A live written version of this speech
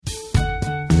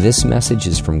This message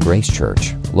is from Grace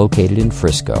Church, located in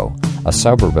Frisco, a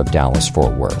suburb of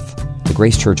Dallas-Fort Worth. The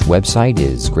Grace Church website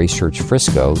is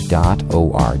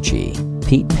gracechurchfrisco.org.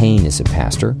 Pete Payne is a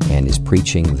pastor and is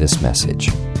preaching this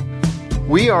message.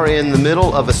 We are in the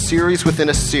middle of a series within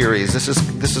a series. This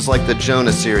is like the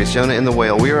Jonah series, Jonah and the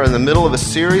Whale. We are in the middle of a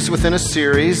series within a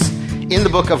series in the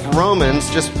book of Romans,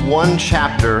 just one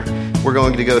chapter we're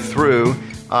going to go through.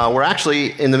 We're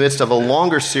actually in the midst of a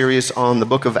longer series on the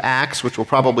book of Acts, which will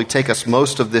probably take us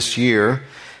most of this year.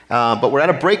 But we're at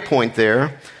a break point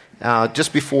there,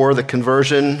 just before the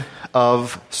conversion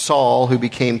of Saul, who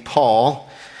became Paul,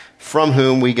 from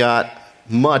whom we got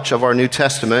much of our New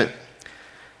Testament.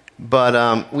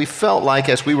 But we felt like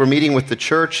as we were meeting with the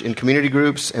church in community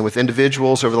groups and with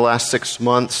individuals over the last 6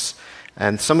 months,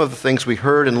 and some of the things we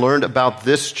heard and learned about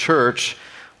this church,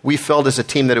 we felt as a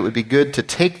team that it would be good to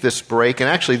take this break. And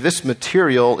actually, this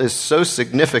material is so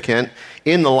significant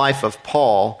in the life of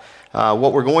Paul.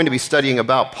 What we're going to be studying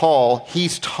about Paul,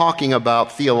 he's talking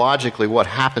about theologically what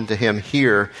happened to him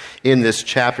here in this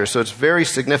chapter. So it's very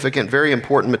significant, very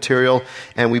important material,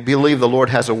 and we believe the Lord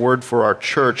has a word for our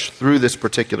church through this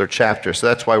particular chapter. So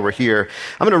that's why we're here.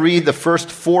 I'm going to read the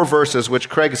first 4 verses, which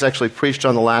Craig has actually preached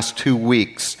on the last 2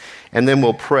 weeks, and then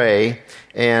we'll pray.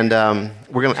 And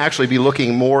we're going to actually be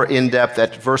looking more in depth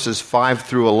at verses 5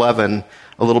 through 11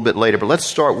 a little bit later. But let's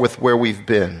start with where we've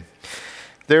been.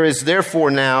 There is therefore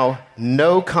now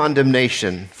no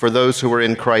condemnation for those who are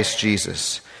in Christ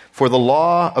Jesus. For the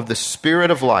law of the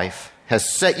Spirit of life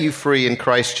has set you free in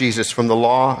Christ Jesus from the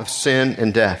law of sin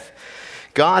and death.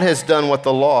 God has done what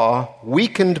the law,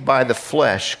 weakened by the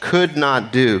flesh, could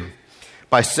not do,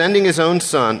 by sending his own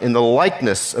Son in the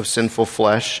likeness of sinful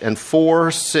flesh, and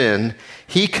for sin,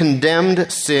 he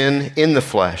condemned sin in the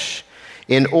flesh,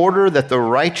 in order that the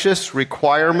righteous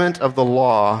requirement of the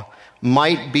law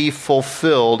might be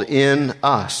fulfilled in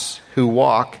us who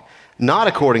walk not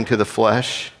according to the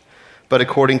flesh, but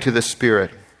according to the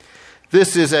Spirit.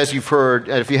 This is, as you've heard,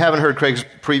 if you haven't heard Craig's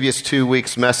previous 2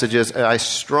 weeks' messages, I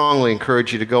strongly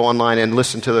encourage you to go online and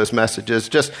listen to those messages.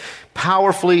 Just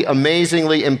powerfully,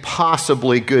 amazingly,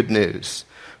 impossibly good news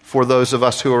for those of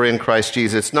us who are in Christ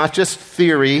Jesus. It's not just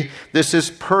theory, this is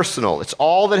personal. It's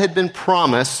all that had been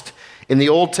promised in the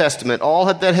Old Testament, all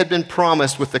that had been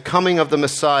promised with the coming of the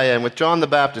Messiah and with John the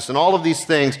Baptist, and all of these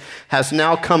things has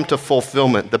now come to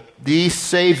fulfillment. The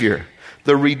Savior,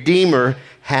 the Redeemer,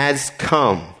 has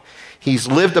come. He's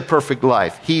lived a perfect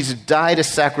life. He's died a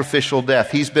sacrificial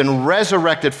death. He's been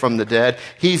resurrected from the dead.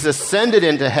 He's ascended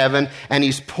into heaven, and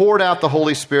he's poured out the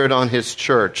Holy Spirit on his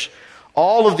church.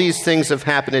 All of these things have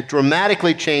happened. It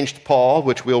dramatically changed Paul,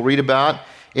 which we'll read about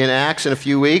in Acts in a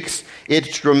few weeks.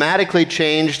 It dramatically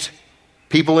changed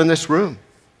people in this room.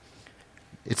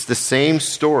 It's the same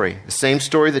story. The same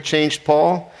story that changed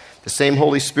Paul, the same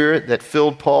Holy Spirit that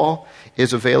filled Paul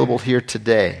is available here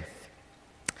today.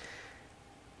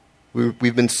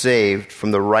 We've been saved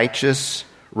from the righteous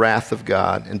wrath of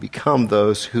God and become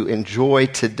those who enjoy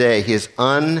today his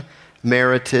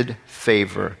unmerited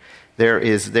favor. There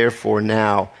is therefore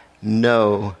now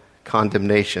no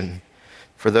condemnation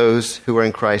for those who are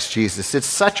in Christ Jesus. It's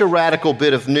such a radical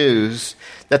bit of news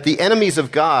that the enemies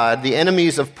of God, the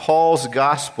enemies of Paul's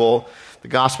gospel, the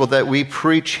gospel that we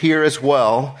preach here as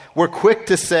well, were quick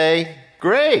to say,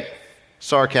 "Great,"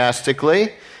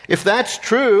 sarcastically. "If that's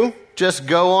true, just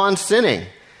go on sinning,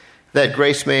 that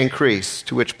grace may increase."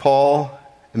 To which Paul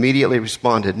immediately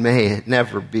responded, "May it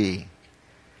never be.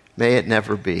 May it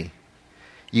never be."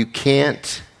 You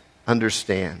can't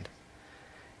understand.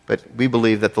 But we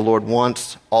believe that the Lord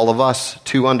wants all of us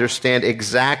to understand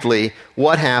exactly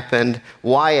what happened,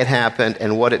 why it happened,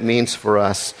 and what it means for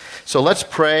us. So let's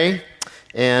pray,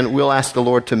 and we'll ask the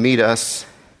Lord to meet us.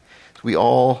 We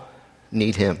all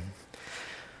need him.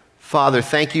 Father,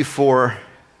 thank you for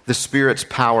the Spirit's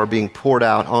power being poured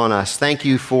out on us. Thank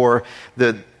you for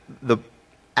the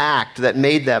act that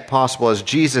made that possible as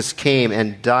Jesus came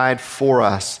and died for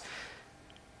us,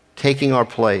 taking our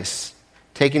place,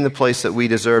 taking the place that we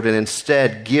deserved, and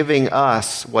instead giving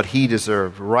us what he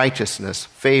deserved: righteousness,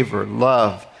 favor,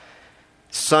 love,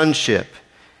 sonship,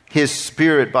 his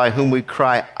Spirit by whom we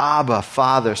cry, "Abba,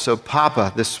 Father." So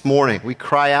Papa, this morning, we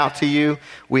cry out to you.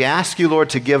 We ask you, Lord,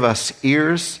 to give us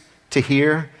ears to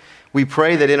hear. We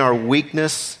pray that in our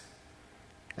weakness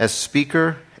as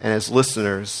speaker and as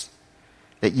listeners,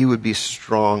 that you would be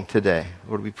strong today.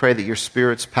 Lord, we pray that your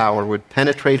Spirit's power would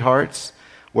penetrate hearts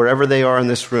wherever they are in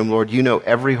this room. Lord, you know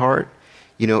every heart.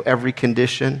 You know every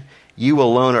condition. You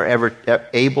alone are ever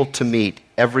able to meet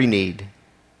every need.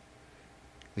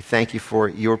 We thank you for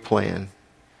your plan.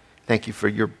 Thank you for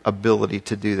your ability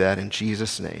to do that in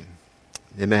Jesus' name.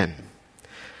 Amen.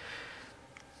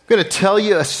 I'm going to tell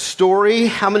you a story.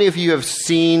 How many of you have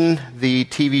seen the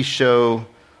TV show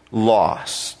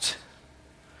Lost?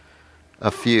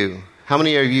 A few. How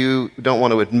many of you don't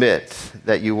want to admit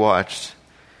that you watched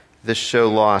this show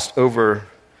Lost over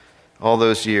all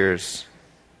those years?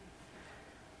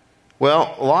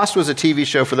 Well, Lost was a TV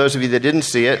show, for those of you that didn't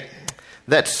see it,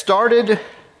 that started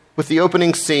with the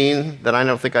opening scene that I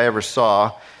don't think I ever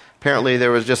saw. Apparently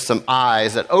there was just some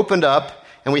eyes that opened up,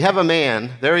 and we have a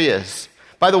man. There he is.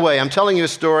 By the way, I'm telling you a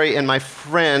story, and my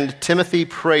friend Timothy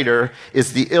Prater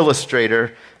is the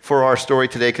illustrator for our story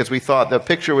today, because we thought the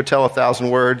picture would tell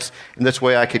 1,000 words, and this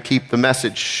way I could keep the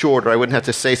message shorter. I wouldn't have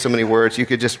to say so many words. You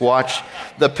could just watch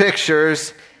the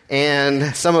pictures,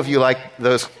 and some of you like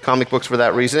those comic books for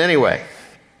that reason anyway.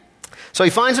 So he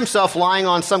finds himself lying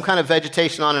on some kind of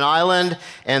vegetation on an island,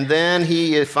 and then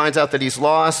he finds out that he's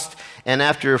lost, and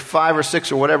after 5 or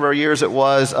 6 or whatever years it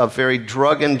was of very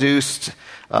drug-induced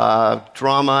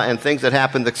drama and things that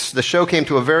happened, the show came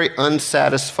to a very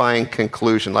unsatisfying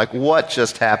conclusion. Like, what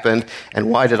just happened, and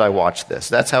why did I watch this?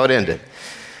 That's how it ended.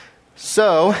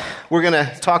 So, we're going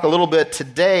to talk a little bit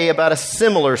today about a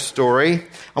similar story.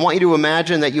 I want you to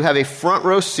imagine that you have a front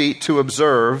row seat to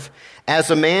observe as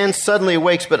a man suddenly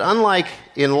awakes, but unlike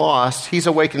in Lost, he's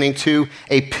awakening to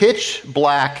a pitch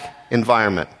black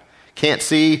environment. Can't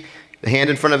see the hand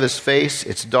in front of his face.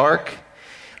 It's dark.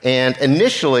 And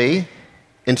initially,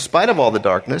 in spite of all the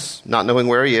darkness, not knowing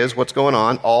where he is, what's going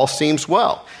on, all seems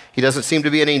well. He doesn't seem to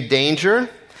be in any danger.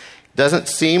 Doesn't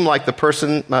seem like the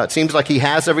person, it seems like he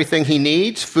has everything he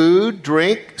needs, food,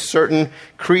 drink, certain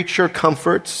creature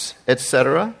comforts,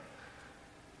 etc.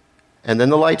 And then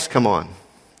the lights come on.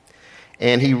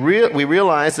 And we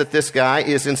realize that this guy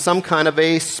is in some kind of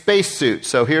a spacesuit.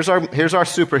 So here's our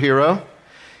superhero.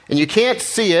 And you can't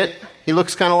see it. He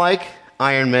looks kind of like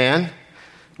Iron Man.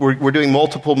 We're doing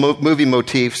multiple movie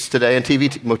motifs today and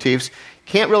TV motifs.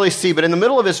 Can't really see, but in the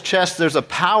middle of his chest, there's a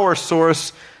power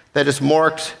source that is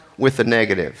marked with a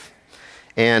negative.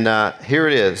 And here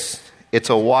it is. It's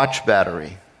a watch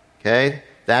battery. Okay?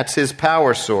 That's his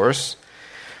power source.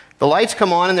 The lights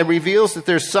come on, and it reveals that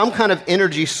there's some kind of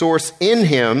energy source in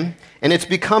him, and it's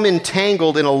become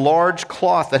entangled in a large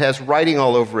cloth that has writing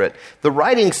all over it. The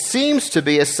writing seems to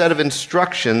be a set of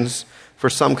instructions for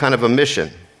some kind of a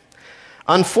mission.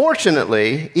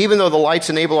 Unfortunately, even though the lights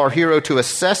enable our hero to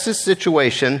assess his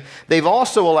situation, they've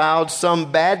also allowed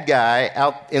some bad guy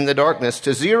out in the darkness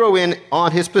to zero in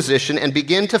on his position and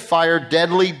begin to fire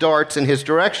deadly darts in his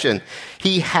direction.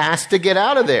 He has to get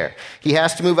out of there. He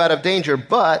has to move out of danger,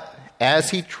 but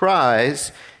as he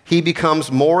tries, he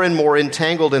becomes more and more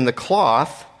entangled in the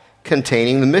cloth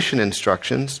containing the mission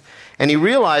instructions, and he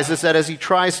realizes that as he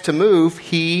tries to move,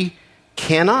 he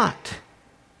cannot.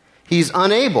 He's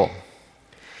unable.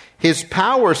 His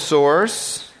power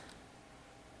source,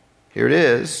 here it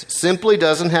is, simply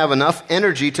doesn't have enough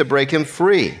energy to break him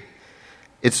free.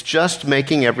 It's just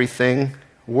making everything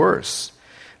worse.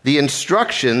 The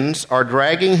instructions are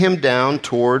dragging him down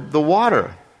toward the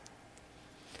water.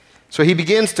 So he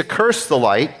begins to curse the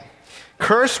light,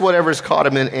 curse whatever's caught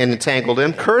him and entangled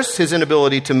him, curse his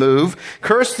inability to move,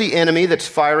 curse the enemy that's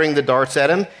firing the darts at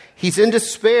him. He's in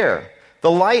despair. The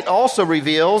light also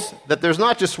reveals that there's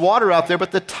not just water out there,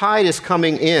 but the tide is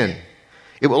coming in.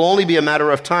 It will only be a matter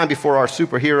of time before our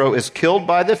superhero is killed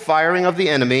by the firing of the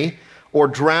enemy or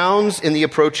drowns in the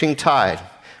approaching tide.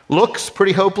 Looks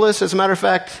pretty hopeless, as a matter of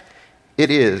fact.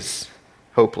 It is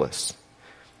hopeless.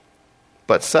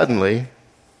 But suddenly,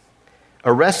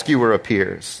 a rescuer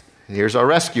appears. And here's our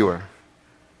rescuer.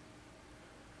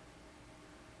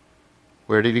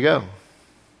 Where did he go?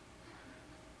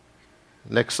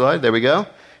 Next slide. There we go.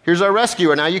 Here's our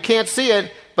rescuer. Now, you can't see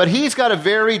it, but he's got a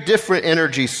very different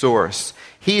energy source.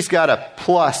 He's got a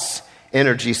plus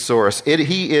energy source.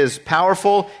 He is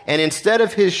powerful, and instead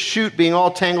of his chute being all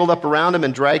tangled up around him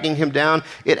and dragging him down,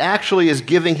 it actually is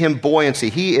giving him buoyancy.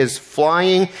 He is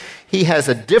flying. He has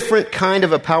a different kind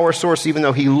of a power source, even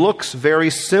though he looks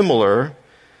very similar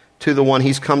to the one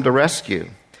he's come to rescue.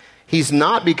 He's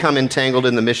not become entangled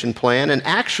in the mission plan, and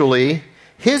actually,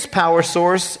 his power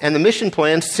source and the mission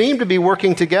plan seem to be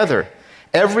working together.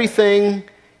 Everything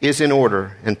is in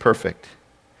order and perfect.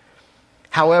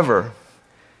 However,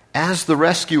 as the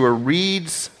rescuer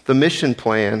reads the mission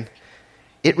plan,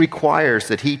 it requires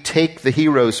that he take the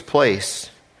hero's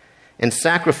place and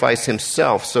sacrifice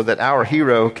himself so that our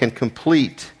hero can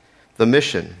complete the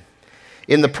mission.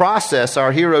 In the process,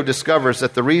 our hero discovers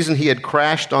that the reason he had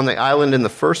crashed on the island in the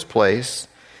first place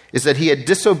is that he had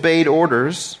disobeyed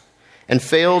orders and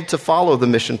failed to follow the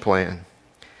mission plan.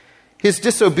 His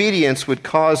disobedience would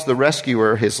cause the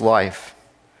rescuer his life,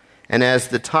 And as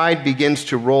the tide begins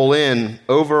to roll in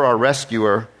over our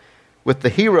rescuer, with the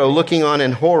hero looking on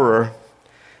in horror,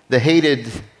 the hated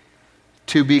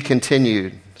 "to be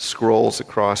continued" scrolls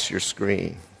across your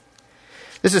screen.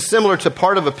 This is similar to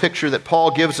part of a picture that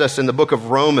Paul gives us in the book of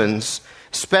Romans,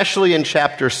 especially in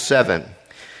chapter 7.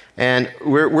 And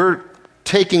we're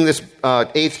taking this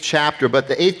 8th chapter, but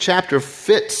the 8th chapter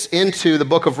fits into the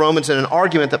book of Romans in an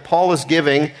argument that Paul is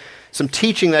giving, some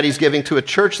teaching that he's giving to a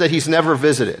church that he's never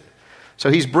visited. So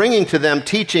he's bringing to them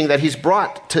teaching that he's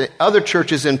brought to other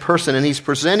churches in person, and he's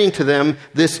presenting to them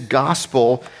this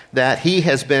gospel that he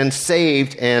has been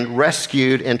saved and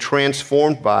rescued and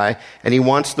transformed by, and he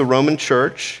wants the Roman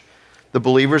church, the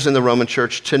believers in the Roman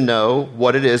church, to know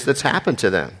what it is that's happened to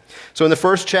them. So in the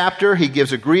first chapter, he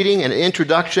gives a greeting and an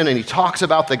introduction, and he talks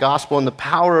about the gospel and the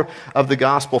power of the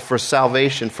gospel for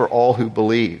salvation for all who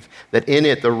believe, that in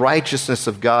it the righteousness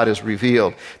of God is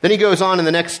revealed. Then he goes on in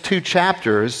the next 2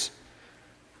 chapters,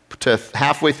 to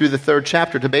halfway through the 3rd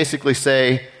chapter, to basically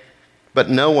say, but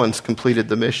no one's completed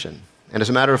the mission. And as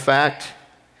a matter of fact,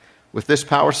 with this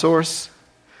power source,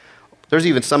 there's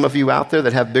even some of you out there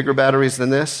that have bigger batteries than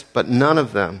this, but none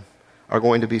of them are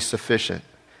going to be sufficient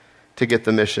to get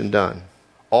the mission done.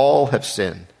 All have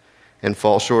sinned and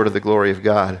fall short of the glory of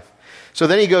God. So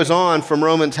then he goes on from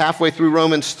halfway through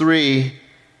Romans 3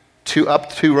 to up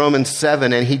to Romans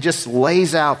 7, and he just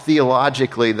lays out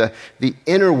theologically the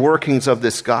inner workings of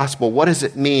this gospel. What does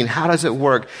it mean? How does it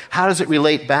work? How does it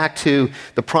relate back to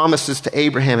the promises to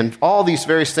Abraham and all these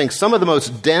various things? Some of the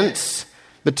most dense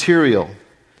material,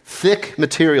 thick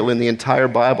material in the entire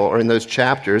Bible are in those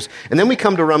chapters. And then we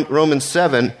come to Romans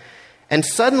 7, and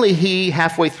suddenly he,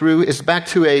 halfway through, is back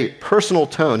to a personal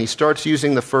tone. He starts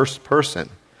using the first person.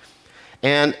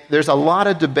 And there's a lot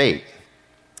of debate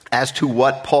as to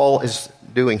what Paul is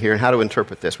doing here and how to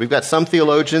interpret this. We've got some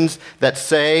theologians that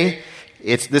say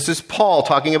this is Paul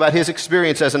talking about his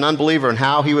experience as an unbeliever and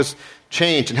how he was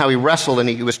changed and how he wrestled and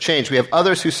he was changed. We have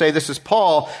others who say this is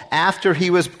Paul after he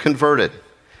was converted.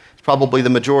 It's probably the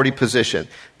majority position.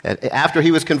 After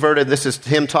he was converted, this is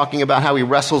him talking about how he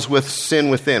wrestles with sin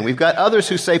within. We've got others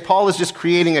who say Paul is just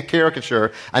creating a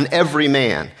caricature, an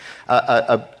everyman,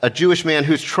 a Jewish man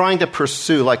who's trying to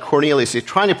pursue, like Cornelius, he's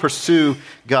trying to pursue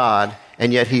God,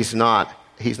 and yet he's not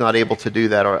able to do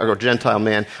that, or a Gentile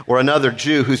man, or another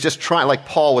Jew who's just trying, like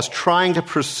Paul was trying to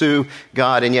pursue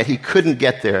God, and yet he couldn't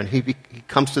get there. And he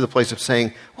comes to the place of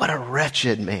saying, what a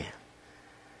wretched man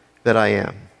that I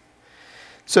am.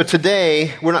 So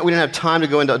today, we don't have time to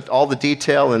go into all the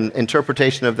detail and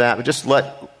interpretation of that, but just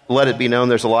let it be known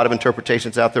there's a lot of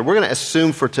interpretations out there. We're going to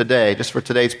assume for today, just for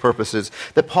today's purposes,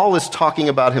 that Paul is talking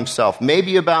about himself,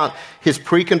 maybe about his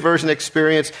pre-conversion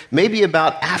experience, maybe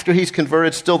about after he's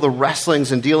converted, still the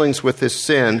wrestlings and dealings with his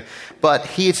sin. But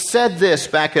he said this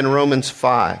back in Romans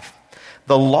 5.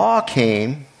 The law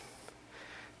came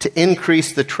to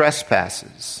increase the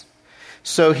trespasses.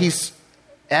 So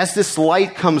as this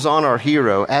light comes on our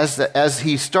hero, as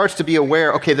he starts to be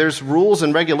aware, okay, there's rules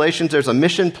and regulations, there's a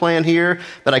mission plan here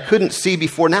that I couldn't see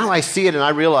before. Now I see it and I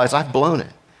realize I've blown it.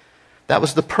 That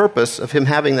was the purpose of him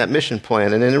having that mission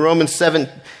plan. And in Romans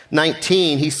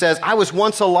 7:19, he says, I was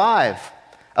once alive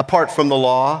apart from the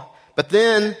law, but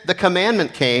then the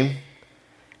commandment came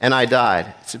and I died.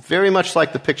 It's very much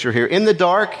like the picture here. In the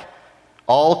dark,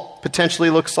 all potentially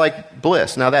looks like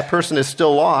bliss. Now that person is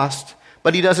still lost,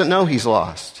 but he doesn't know he's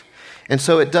lost. And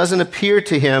so it doesn't appear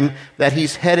to him that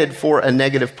he's headed for a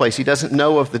negative place. He doesn't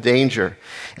know of the danger.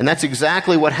 And that's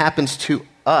exactly what happens to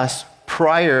us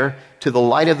prior to the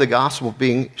light of the gospel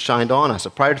being shined on us,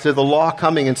 prior to the law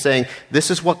coming and saying,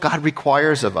 this is what God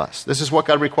requires of us. This is what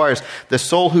God requires. The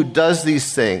soul who does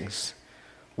these things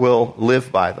will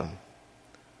live by them.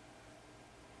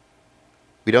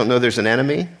 We don't know there's an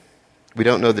enemy. We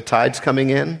don't know the tide's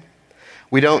coming in.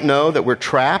 We don't know that we're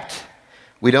trapped.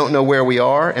 We don't know where we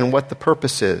are and what the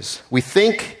purpose is. We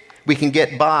think we can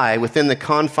get by within the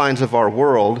confines of our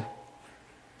world.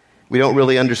 We don't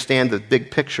really understand the big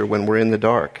picture when we're in the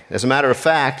dark. As a matter of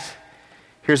fact,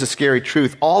 here's a scary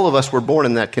truth. All of us were born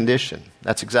in that condition.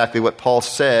 That's exactly what Paul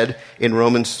said in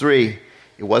Romans 3.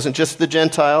 It wasn't just the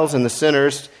Gentiles and the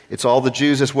sinners. It's all the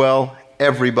Jews as well.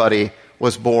 Everybody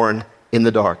was born in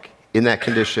the dark, in that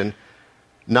condition,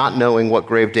 not knowing what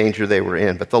grave danger they were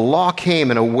in. But the law came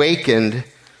and awakened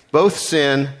both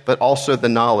sin, but also the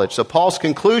knowledge. So Paul's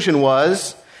conclusion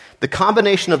was the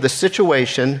combination of the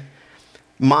situation,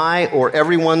 my or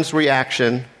everyone's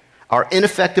reaction, our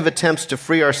ineffective attempts to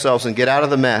free ourselves and get out of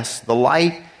the mess, the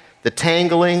light, the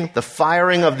tangling, the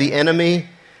firing of the enemy,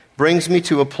 brings me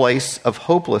to a place of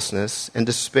hopelessness and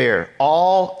despair.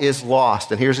 All is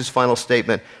lost. And here's his final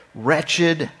statement.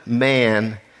 Wretched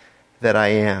man that I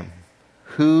am.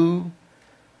 Who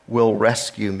will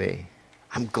rescue me?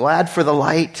 I'm glad for the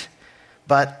light,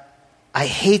 but I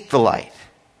hate the light.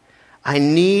 I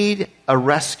need a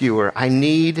rescuer. I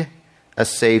need a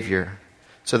Savior.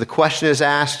 So the question is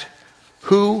asked,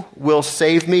 who will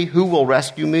save me? Who will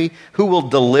rescue me? Who will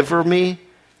deliver me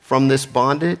from this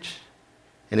bondage?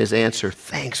 And his answer,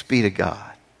 thanks be to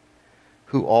God,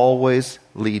 who always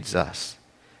leads us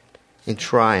in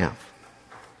triumph.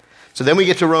 So then we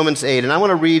get to Romans 8, and I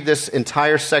want to read this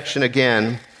entire section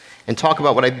again and talk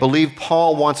about what I believe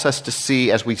Paul wants us to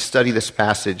see as we study this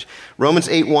passage. Romans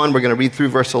 8:1, we're going to read through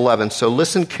verse 11. So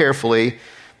listen carefully.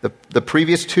 The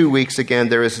previous 2 weeks, again,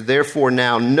 there is therefore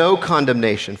now no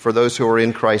condemnation for those who are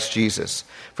in Christ Jesus.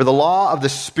 For the law of the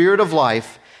Spirit of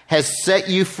life has set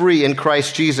you free in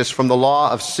Christ Jesus from the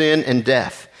law of sin and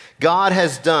death. God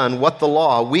has done what the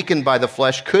law, weakened by the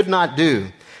flesh, could not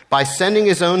do. By sending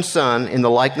his own Son in the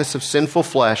likeness of sinful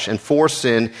flesh and for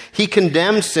sin, he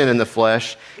condemned sin in the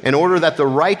flesh in order that the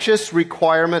righteous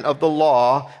requirement of the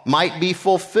law might be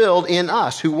fulfilled in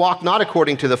us, who walk not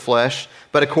according to the flesh,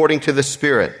 but according to the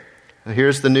Spirit. Now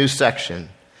here's the new section.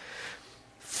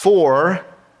 For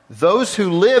those who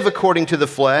live according to the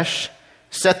flesh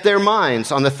set their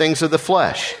minds on the things of the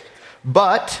flesh,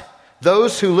 but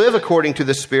those who live according to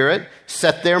the Spirit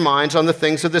set their minds on the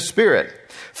things of the Spirit.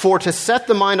 For to set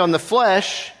the mind on the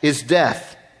flesh is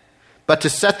death, but to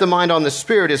set the mind on the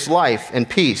Spirit is life and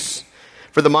peace.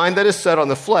 For the mind that is set on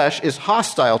the flesh is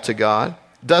hostile to God,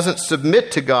 doesn't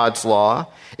submit to God's law.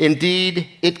 Indeed,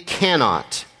 it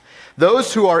cannot.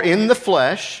 Those who are in the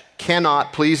flesh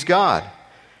cannot please God.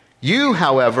 You,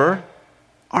 however,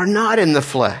 are not in the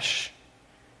flesh,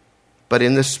 but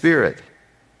in the Spirit,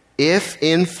 if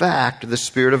in fact the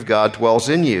Spirit of God dwells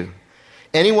in you.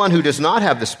 Anyone who does not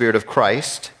have the Spirit of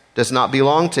Christ does not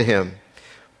belong to him.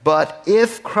 But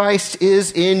if Christ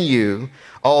is in you,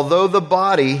 although the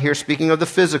body, here speaking of the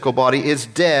physical body, is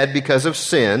dead because of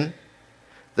sin,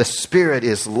 the Spirit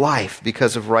is life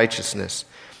because of righteousness.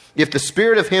 If the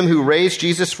Spirit of him who raised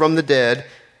Jesus from the dead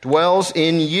dwells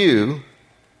in you,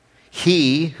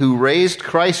 he who raised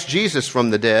Christ Jesus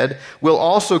from the dead will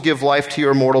also give life to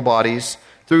your mortal bodies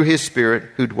through his Spirit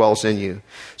who dwells in you.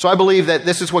 So I believe that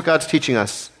this is what God's teaching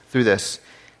us through this.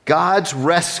 God's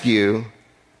rescue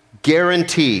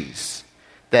guarantees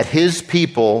that his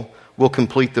people will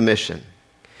complete the mission.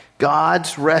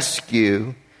 God's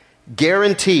rescue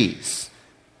guarantees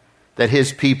that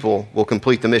his people will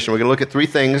complete the mission. We're going to look at three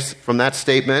things from that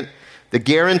statement: the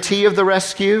guarantee of the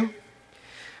rescue,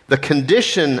 the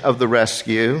condition of the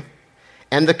rescue,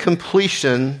 and the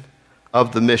completion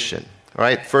of the mission. All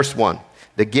right, first one.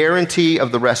 The guarantee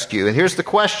of the rescue. And here's the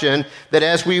question that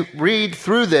as we read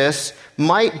through this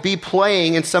might be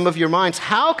playing in some of your minds.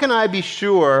 How can I be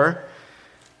sure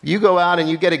you go out and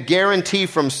you get a guarantee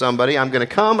from somebody, I'm going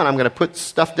to come and I'm going to put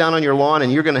stuff down on your lawn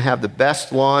and you're going to have the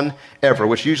best lawn ever,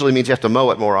 which usually means you have to mow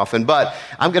it more often. But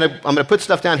I'm going to put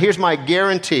stuff down. Here's my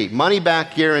guarantee, money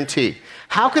back guarantee.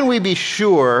 How can we be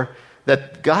sure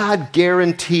that God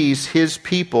guarantees his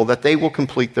people that they will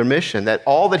complete their mission, that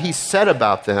all that he said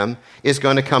about them is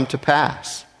going to come to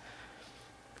pass?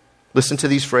 Listen to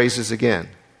these phrases again.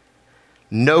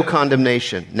 No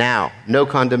condemnation. Now, no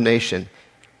condemnation.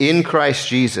 In Christ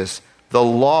Jesus, the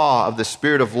law of the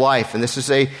Spirit of life. And this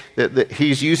is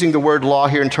he's using the word law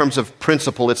here in terms of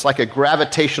principle. It's like a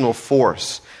gravitational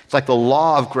force. It's like the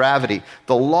law of gravity.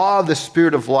 The law of the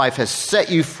Spirit of life has set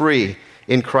you free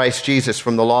in Christ Jesus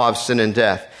from the law of sin and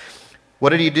death.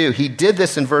 What did he do? He did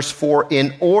this in verse 4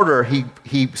 in order.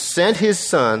 He sent his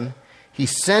Son. He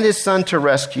sent his Son to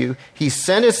rescue. He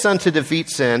sent his Son to defeat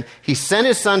sin. He sent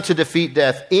his Son to defeat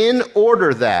death in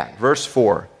order that, verse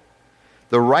 4,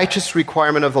 the righteous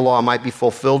requirement of the law might be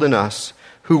fulfilled in us,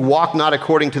 who walk not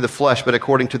according to the flesh, but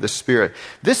according to the Spirit.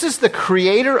 This is the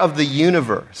creator of the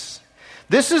universe.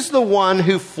 This is the one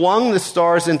who flung the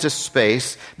stars into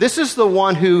space. This is the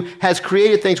one who has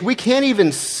created things we can't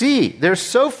even see. They're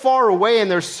so far away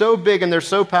and they're so big and they're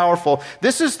so powerful.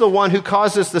 This is the one who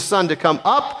causes the sun to come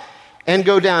up and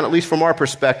go down, at least from our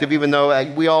perspective, even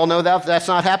though we all know that that's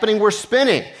not happening. We're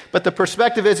spinning. But the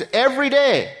perspective is every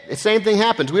day, the same thing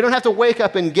happens. We don't have to wake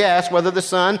up and guess whether the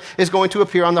sun is going to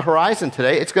appear on the horizon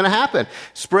today. It's going to happen.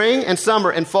 Spring and summer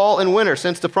and fall and winter,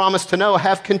 since the promise to Noah,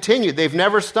 have continued. They've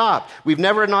never stopped. We've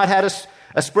never not had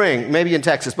a spring, maybe in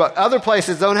Texas, but other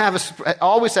places don't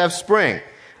always have spring,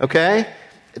 okay?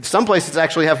 Some places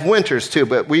actually have winters too,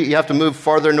 but you have to move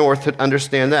farther north to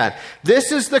understand that.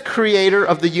 This is the creator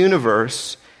of the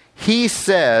universe. He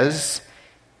says,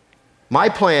 my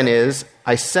plan is,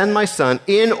 I send my Son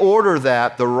in order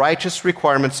that the righteous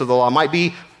requirements of the law might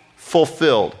be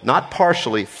fulfilled, not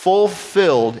partially,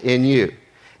 fulfilled in you.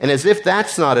 And as if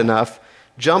that's not enough,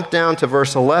 jump down to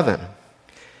verse 11.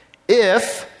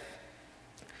 If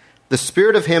the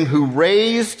Spirit of him who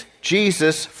raised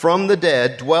Jesus from the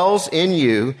dead dwells in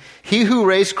you, he who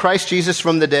raised Christ Jesus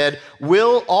from the dead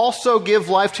will also give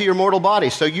life to your mortal body.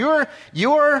 So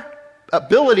your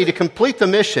ability to complete the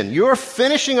mission, your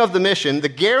finishing of the mission, the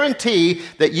guarantee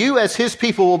that you as his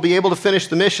people will be able to finish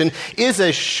the mission is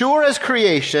as sure as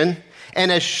creation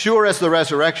and as sure as the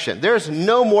resurrection. There's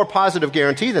no more positive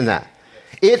guarantee than that.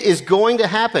 It is going to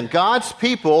happen. God's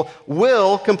people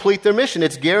will complete their mission.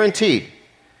 It's guaranteed.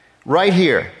 Right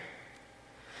here.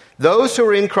 Those who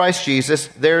are in Christ Jesus,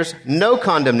 there's no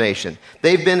condemnation.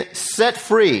 They've been set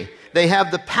free. They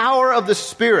have the power of the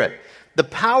Spirit, the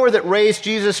power that raised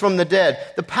Jesus from the dead.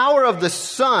 The power of the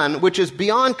Son, which is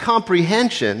beyond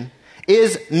comprehension,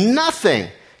 is nothing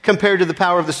compared to the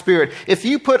power of the Spirit. If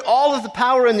you put all of the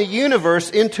power in the universe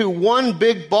into one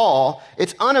big ball,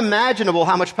 it's unimaginable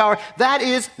how much power. That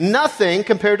is nothing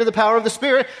compared to the power of the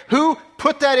Spirit. Who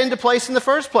put that into place in the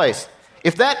first place?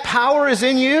 If that power is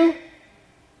in you,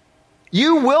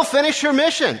 you will finish your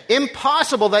mission.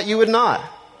 Impossible that you would not.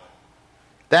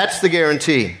 That's the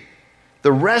guarantee.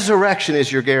 The resurrection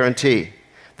is your guarantee.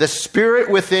 The Spirit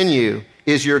within you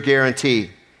is your guarantee.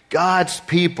 God's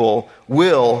people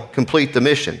will complete the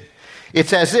mission.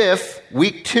 It's as if,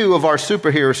 week 2 of our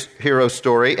superhero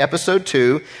story, episode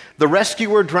 2, the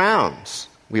rescuer drowns.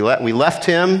 We left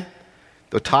him,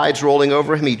 the tide's rolling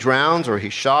over him, he drowns or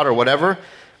he's shot or whatever.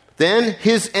 Then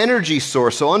his energy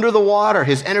source, so under the water,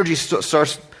 his energy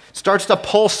starts to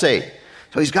pulsate.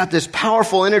 So he's got this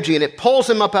powerful energy and it pulls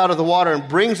him up out of the water and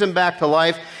brings him back to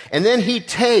life. And then he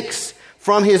takes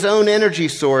from his own energy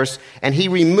source and he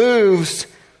removes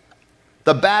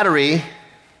the battery,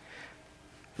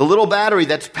 the little battery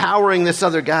that's powering this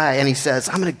other guy. And he says,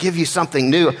 I'm going to give you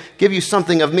something new, give you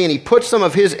something of me. And he puts some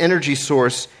of his energy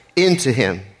source into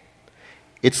him.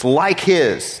 It's like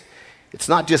his. It's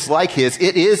not just like his,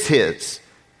 it is his.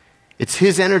 It's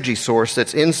his energy source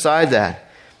that's inside that.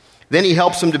 Then he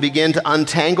helps him to begin to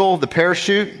untangle the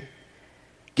parachute,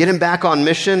 get him back on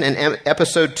mission, and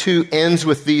episode 2 ends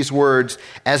with these words,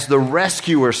 as the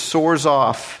rescuer soars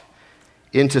off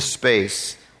into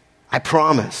space, I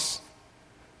promise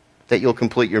that you'll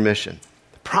complete your mission.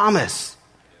 Promise.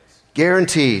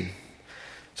 Guaranteed.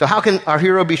 So how can our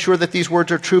hero be sure that these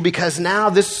words are true? Because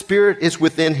now this Spirit is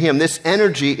within him. This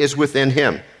energy is within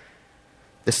him.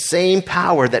 The same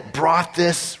power that brought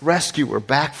this rescuer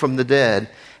back from the dead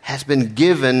has been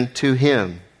given to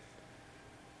him.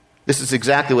 This is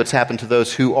exactly what's happened to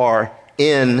those who are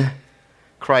in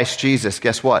Christ Jesus.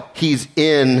 Guess what? He's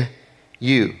in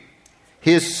you.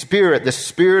 His Spirit, the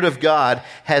Spirit of God,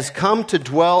 has come to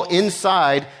dwell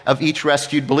inside of each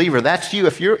rescued believer. That's you.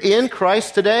 If you're in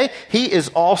Christ today, he is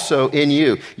also in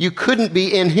you. You couldn't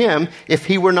be in him if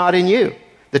he were not in you.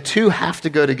 The two have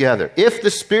to go together. If the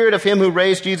Spirit of him who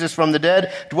raised Jesus from the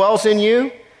dead dwells in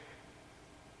you,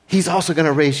 he's also going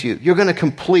to raise you. You're going to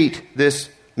complete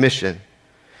this mission.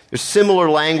 There's similar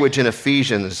language in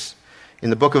Ephesians. In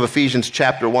the book of Ephesians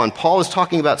chapter 1, Paul is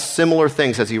talking about similar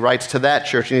things as he writes to that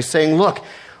church. And he's saying, look,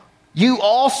 you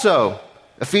also,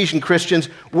 Ephesian Christians,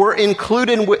 were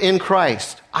included in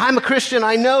Christ. I'm a Christian.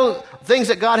 I know things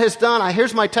that God has done.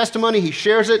 Here's my testimony. He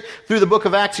shares it through the book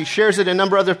of Acts. He shares it in a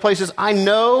number of other places. I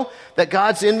know that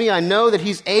God's in me. I know that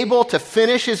he's able to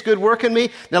finish his good work in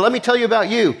me. Now let me tell you about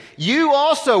you. You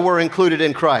also were included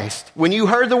in Christ when you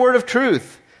heard the word of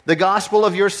truth, the gospel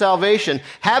of your salvation.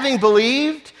 Having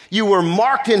believed, you were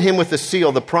marked in him with the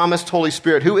seal, the promised Holy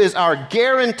Spirit, who is our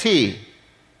guarantee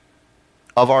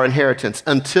of our inheritance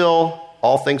until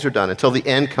all things are done, until the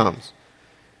end comes,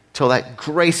 until that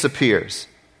grace appears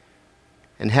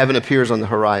and heaven appears on the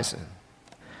horizon.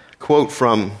 Quote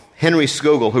from Henry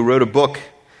Scougal, who wrote a book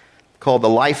called The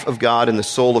Life of God and the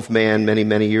Soul of Man many,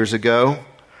 many years ago.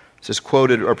 This is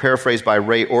quoted or paraphrased by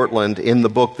Ray Ortland in the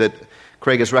book that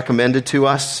Craig has recommended to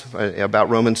us about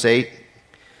Romans 8.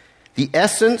 The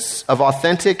essence of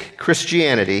authentic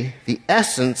Christianity is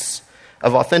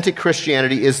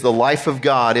the life of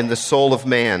God in the soul of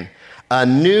man. A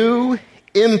new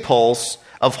impulse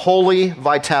of holy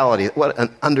vitality. What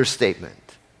an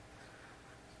understatement.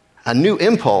 A new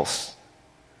impulse.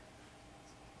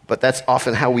 But that's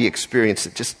often how we experience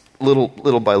it, just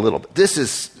little by little. But this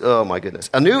is, oh my goodness.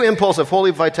 A new impulse of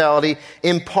holy vitality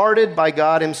imparted by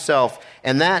God himself.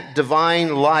 And that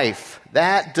divine life,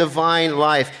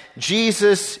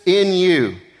 Jesus in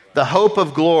you, the hope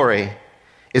of glory,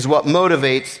 is what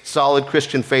motivates solid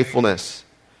Christian faithfulness.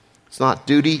 It's not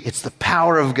duty, it's the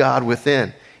power of God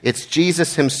within. It's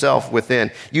Jesus himself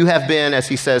within. You have been, as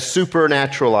he says,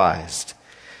 supernaturalized.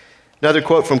 Another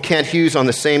quote from Kent Hughes on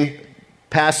the same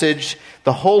passage: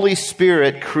 the Holy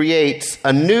Spirit creates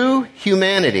a new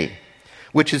humanity,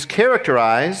 which is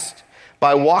characterized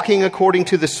by walking according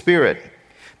to the Spirit.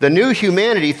 The new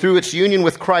humanity, through its union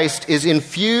with Christ, is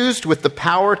infused with the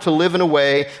power to live in a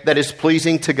way that is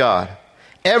pleasing to God.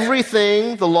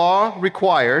 Everything the law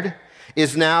required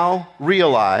is now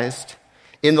realized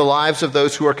in the lives of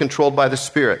those who are controlled by the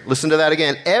Spirit. Listen to that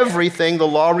again. Everything the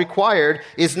law required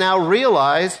is now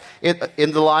realized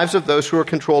in the lives of those who are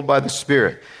controlled by the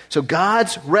Spirit. So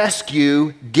God's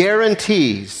rescue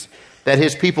guarantees that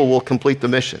his people will complete the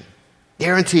mission.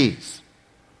 Guarantees.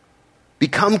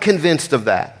 Become convinced of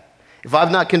that. If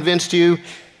I've not convinced you,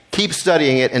 keep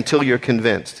studying it until you're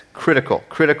convinced. Critical,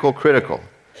 critical, critical.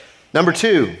 Number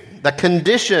 2, the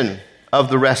condition of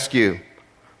the rescue.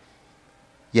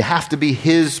 You have to be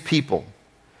his people.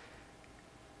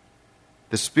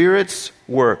 The Spirit's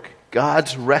work,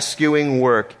 God's rescuing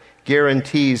work,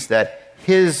 guarantees that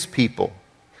his people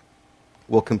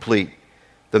will complete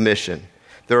the mission.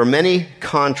 There are many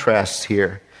contrasts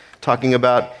here, talking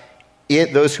about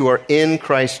those who are in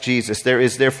Christ Jesus. There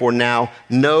is therefore now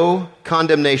no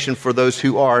condemnation for those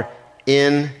who are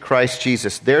in Christ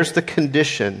Jesus. There's the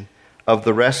condition of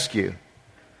the rescue.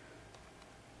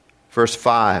 Verse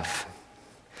 5.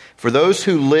 For those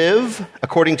who live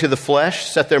according to the flesh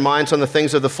set their minds on the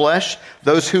things of the flesh.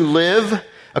 Those who live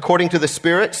according to the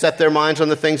Spirit set their minds on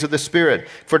the things of the Spirit.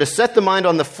 For to set the mind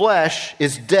on the flesh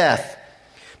is death,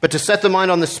 but to set the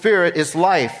mind on the Spirit is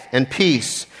life and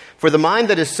peace. For the mind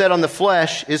that is set on the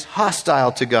flesh is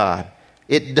hostile to God.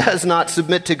 It does not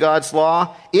submit to God's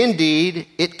law. Indeed,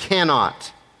 it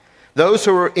cannot. Those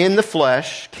who are in the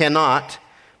flesh cannot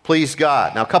please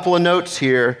God. Now, a couple of notes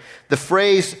here. The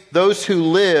phrase, those who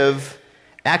live,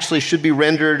 actually should be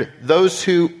rendered, those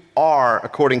who are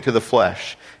according to the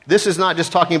flesh. This is not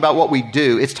just talking about what we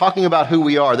do. It's talking about who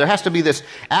we are. There has to be this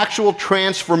actual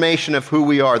transformation of who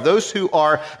we are. Those who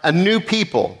are a new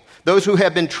people. Those who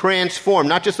have been transformed,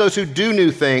 not just those who do new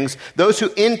things, those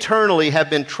who internally have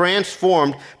been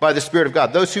transformed by the Spirit of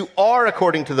God. Those who are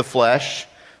according to the flesh,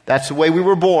 that's the way we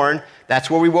were born, that's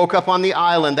where we woke up on the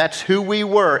island, that's who we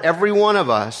were, every one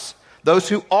of us. Those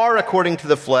who are according to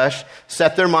the flesh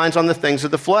set their minds on the things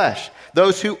of the flesh.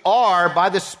 Those who are, by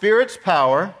the Spirit's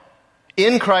power,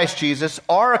 in Christ Jesus,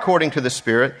 are according to the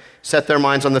Spirit, set their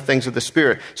minds on the things of the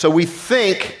Spirit. So we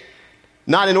think,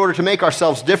 not in order to make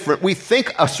ourselves different. We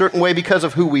think a certain way because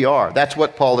of who we are. That's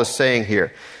what Paul is saying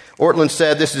here. Ortland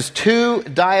said this is two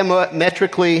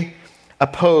diametrically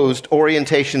opposed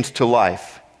orientations to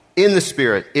life. In the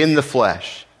Spirit, in the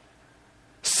flesh.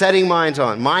 Setting minds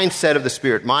on. Mindset of the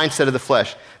Spirit, mindset of the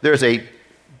flesh. There's a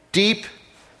deep,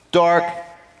 dark,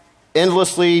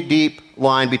 endlessly deep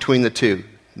line between the two.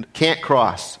 Can't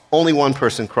cross. Only one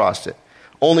person crossed it.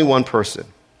 Only one person.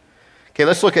 Okay,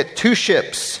 let's look at two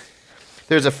ships.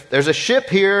 There's a ship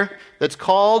here that's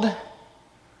called,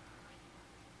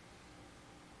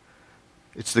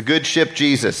 it's the good ship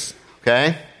Jesus,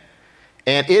 okay?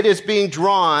 And it is being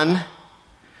drawn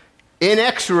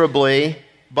inexorably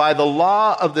by the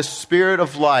law of the Spirit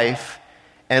of life,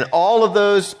 and all of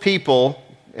those people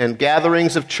and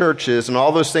gatherings of churches and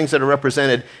all those things that are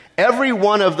represented, every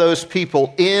one of those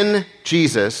people in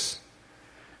Jesus,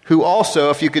 who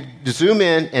also, if you could zoom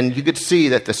in and you could see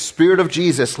that the Spirit of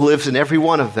Jesus lives in every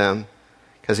one of them,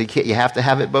 because you have to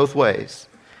have it both ways.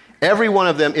 Every one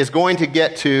of them is going to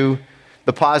get to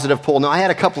the positive pole. Now, I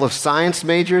had a couple of science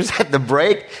majors at the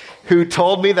break who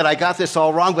told me that I got this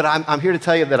all wrong, but I'm here to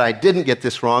tell you that I didn't get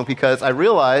this wrong, because I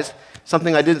realized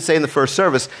something I didn't say in the first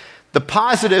service. The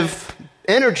positive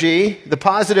energy,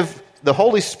 the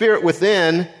Holy Spirit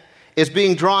within is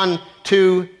being drawn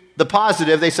to the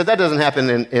positive. They said that doesn't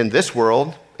happen in this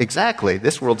world. Exactly.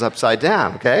 This world's upside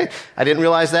down, okay? I didn't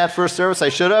realize that first service. I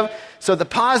should have. So the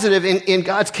positive in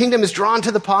God's kingdom is drawn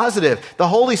to the positive. The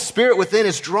Holy Spirit within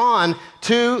is drawn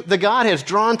to the Godhead. It's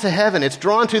drawn to heaven. It's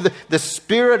drawn to the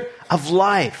Spirit of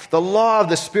life. The law of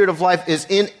the Spirit of life is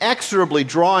inexorably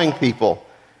drawing people.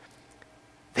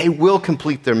 They will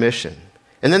complete their mission.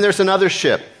 And then there's another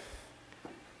ship.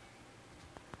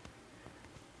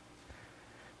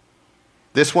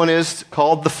 This one is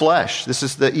called the flesh. This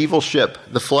is the evil ship,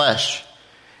 the flesh.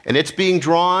 And it's being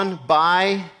drawn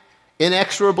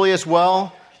inexorably as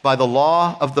well, by the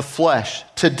law of the flesh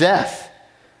to death.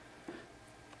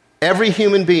 Every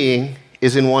human being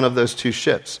is in one of those two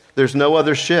ships. There's no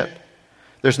other ship.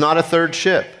 There's not a third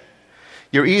ship.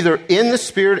 You're either in the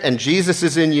Spirit and Jesus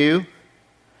is in you.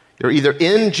 You're either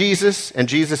in Jesus and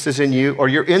Jesus is in you, or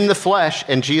you're in the flesh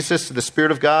and Jesus, the Spirit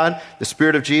of God, the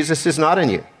Spirit of Jesus is not in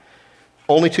you.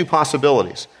 Only two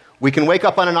possibilities. We can wake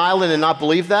up on an island and not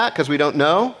believe that because we don't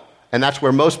know, and that's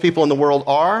where most people in the world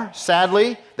are,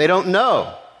 sadly. They don't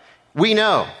know. We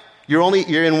know.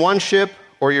 You're in one ship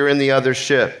or you're in the other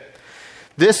ship.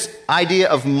 This idea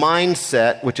of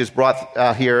mindset, which is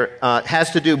brought here,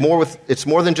 has to do more with, it's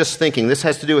more than just thinking. This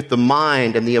has to do with the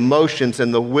mind and the emotions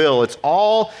and the will. It's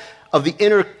all of the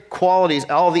inner qualities,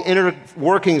 all the inner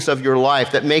workings of your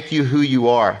life that make you who you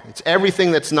are. It's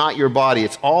everything that's not your body.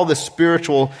 It's all the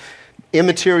spiritual,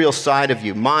 immaterial side of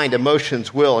you, mind,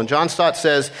 emotions, will. And John Stott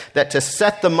says that to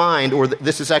set the mind, or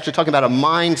this is actually talking about a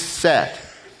mindset,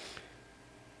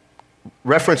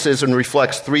 references and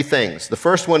reflects three things. The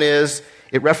first one is,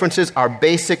 it references our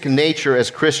basic nature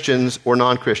as Christians or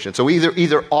non-Christians. So we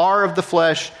either are of the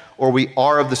flesh or we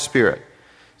are of the Spirit.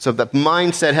 So the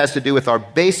mindset has to do with our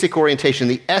basic orientation,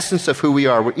 the essence of who we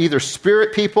are. We're either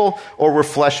spirit people or we're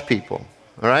flesh people.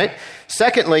 All right?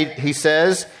 Secondly, he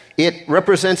says, it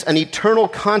represents an eternal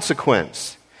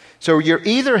consequence. So you're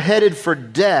either headed for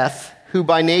death, who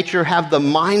by nature have the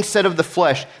mindset of the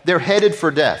flesh. They're headed for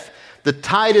death. The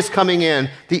tide is coming in.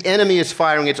 The enemy is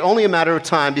firing. It's only a matter of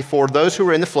time before those who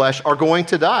are in the flesh are going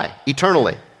to die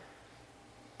eternally.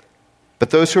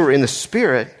 But those who are in the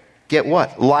Spirit get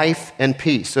what? Life and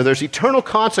peace. So there's eternal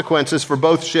consequences for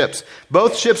both ships.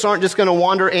 Both ships aren't just going to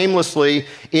wander aimlessly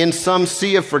in some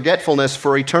sea of forgetfulness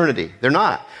for eternity. They're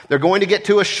not. They're going to get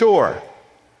to a shore.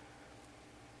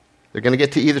 They're going to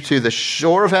get to either to the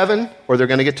shore of heaven or they're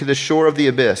going to get to the shore of the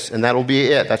abyss, and that'll be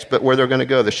it. That's where they're going to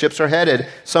go. The ships are headed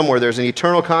somewhere. There's an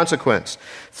eternal consequence.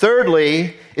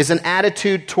 Thirdly is an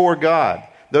attitude toward God.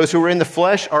 Those who are in the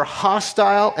flesh are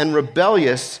hostile and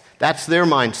rebellious. That's their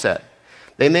mindset.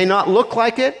 They may not look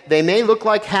like it. They may look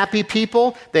like happy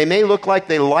people. They may look like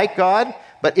they like God.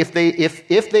 But if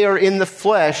they are in the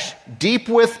flesh, deep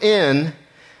within,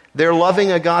 they're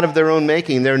loving a God of their own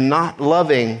making. They're not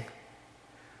loving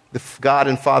the God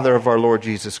and Father of our Lord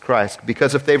Jesus Christ.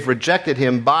 Because if they've rejected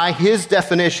Him by His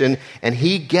definition, and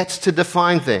He gets to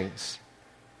define things,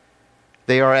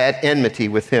 they are at enmity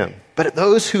with Him. But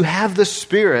those who have the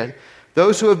Spirit,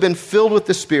 those who have been filled with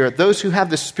the Spirit, those who have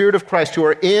the Spirit of Christ, who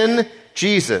are in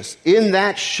Jesus, in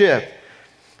that ship,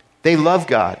 they love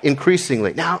God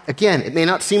increasingly. Now, again, it may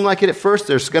not seem like it at first.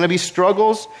 There's going to be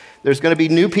struggles. There's going to be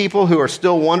new people who are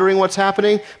still wondering what's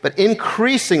happening. But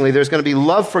increasingly, there's going to be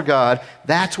love for God.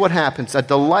 That's what happens. A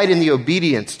delight in the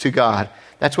obedience to God.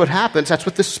 That's what happens. That's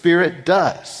what the Spirit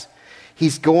does.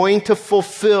 He's going to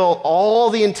fulfill all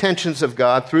the intentions of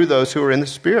God through those who are in the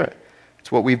Spirit.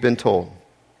 That's what we've been told.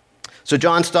 So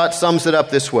John Stott sums it up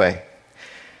this way.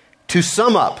 To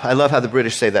sum up, I love how the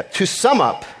British say that. To sum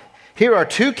up, here are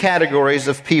two categories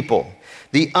of people.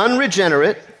 The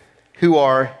unregenerate, who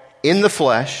are in the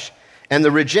flesh, and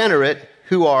the regenerate,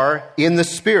 who are in the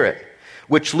Spirit,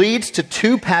 which leads to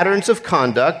two patterns of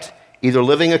conduct, either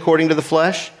living according to the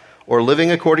flesh or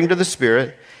living according to the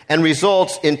Spirit, and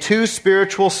results in two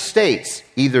spiritual states,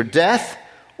 either death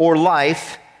or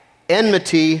life,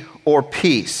 enmity or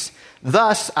peace.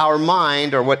 Thus, our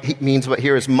mind, or what he means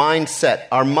here is mindset.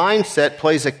 Our mindset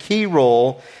plays a key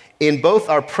role in both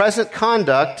our present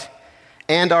conduct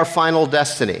and our final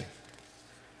destiny.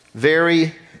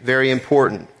 Very, very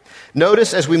important.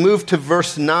 Notice as we move to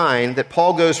verse 9 that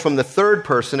Paul goes from the third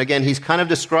person. Again, he's kind of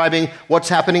describing what's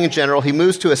happening in general. He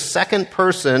moves to a second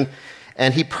person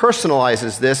and he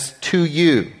personalizes this to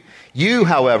you. You,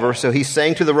 however, so he's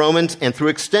saying to the Romans and through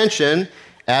extension,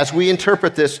 as we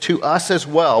interpret this to us as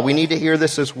well, we need to hear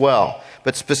this as well.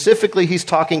 But specifically, he's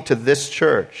talking to this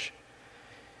church.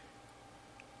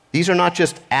 These are not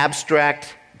just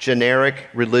abstract, generic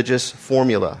religious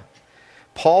formula.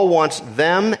 Paul wants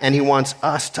them and he wants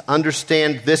us to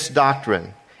understand this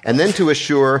doctrine and then to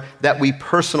assure that we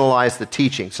personalize the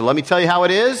teaching. So let me tell you how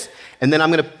it is, and then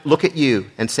I'm going to look at you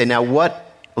and say, now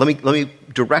what? Let me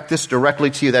direct this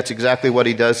directly to you. That's exactly what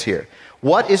he does here.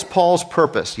 What is Paul's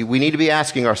purpose? We need to be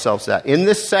asking ourselves that. In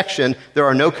this section, there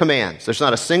are no commands. There's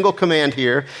not a single command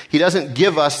here. He doesn't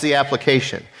give us the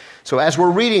application. So as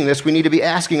we're reading this, we need to be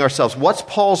asking ourselves, what's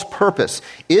Paul's purpose?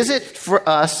 Is it for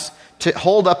us to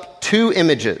hold up two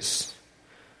images?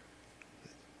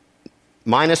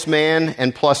 Minus man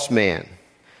and plus man.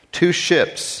 Two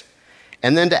ships.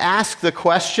 And then to ask the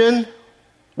question,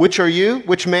 which are you?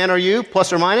 Which man are you?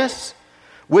 Plus or minus?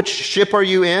 Which ship are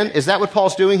you in? Is that what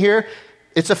Paul's doing here?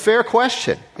 It's a fair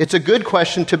question. It's a good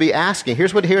question to be asking.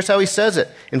 Here's how he says it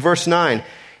in verse 9.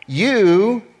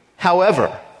 You,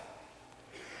 however,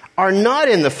 are not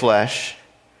in the flesh,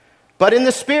 but in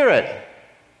the Spirit.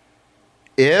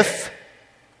 If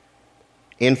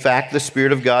In fact, the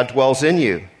Spirit of God dwells in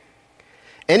you.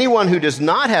 Anyone who does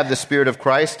not have the Spirit of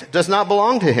Christ does not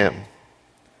belong to him.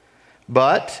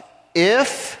 But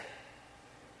if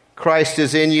Christ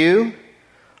is in you,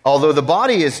 although the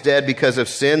body is dead because of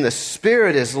sin, the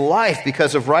Spirit is life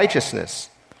because of righteousness.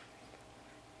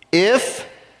 If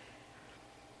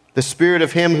the Spirit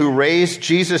of him who raised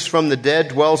Jesus from the dead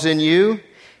dwells in you,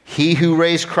 he who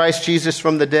raised Christ Jesus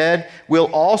from the dead will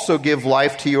also give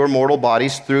life to your mortal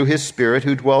bodies through his Spirit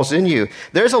who dwells in you.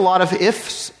 There's a lot of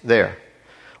ifs there.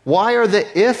 Why are the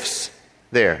ifs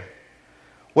there?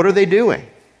 What are they doing?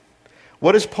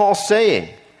 What is Paul saying?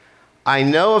 I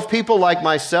know of people like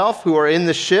myself who are in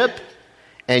the ship,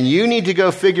 and you need to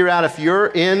go figure out if you're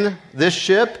in this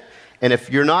ship, and if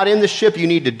you're not in the ship, you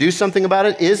need to do something about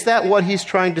it. Is that what he's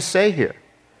trying to say here?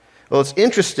 Well, it's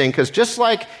interesting because just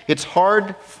like it's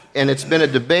hard, and it's been a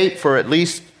debate for at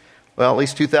least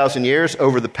 2,000 years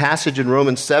over the passage in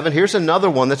Romans 7, here's another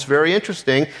one that's very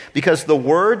interesting because the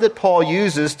word that Paul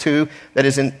uses that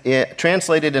is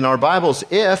translated in our Bibles,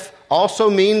 if, also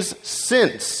means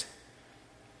since.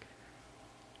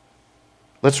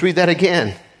 Let's read that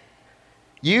again.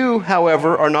 You,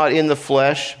 however, are not in the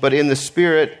flesh, but in the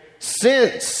Spirit,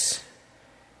 since,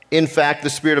 in fact, the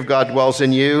Spirit of God dwells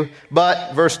in you.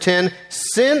 But, verse 10,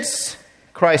 since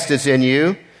Christ is in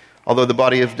you, although the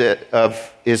body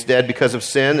is dead because of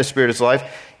sin, the Spirit is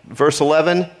life. Verse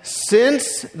 11,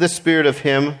 since the Spirit of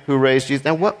him who raised Jesus.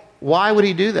 Now, why would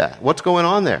he do that? What's going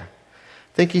on there?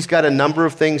 I think he's got a number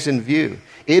of things in view.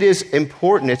 It is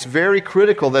important, it's very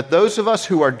critical that those of us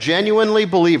who are genuinely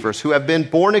believers, who have been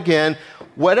born again,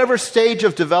 whatever stage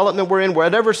of development we're in,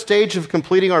 whatever stage of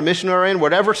completing our mission we're in,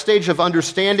 whatever stage of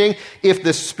understanding, if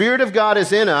the Spirit of God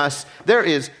is in us, there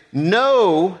is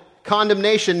no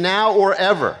condemnation now or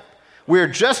ever. We're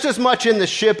just as much in the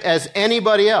ship as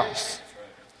anybody else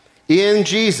in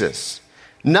Jesus.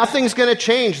 Nothing's going to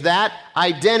change that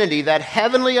identity, that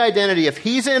heavenly identity. If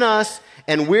he's in us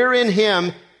and we're in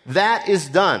him, that is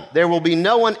done. There will be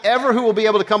no one ever who will be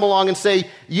able to come along and say,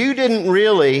 you didn't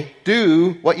really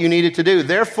do what you needed to do.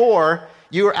 Therefore,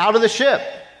 you are out of the ship.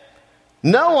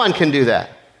 No one can do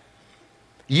that.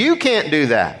 You can't do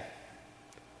that.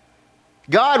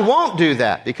 God won't do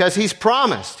that because he's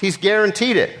promised. He's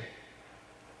guaranteed it.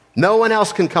 No one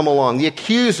else can come along. The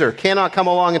accuser cannot come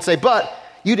along and say, but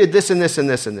you did this and this and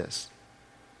this and this.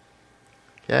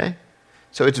 Okay?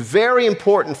 So it's very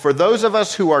important for those of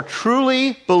us who are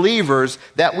truly believers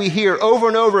that we hear over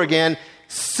and over again,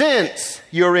 since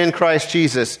you're in Christ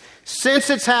Jesus, since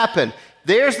it's happened,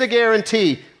 there's the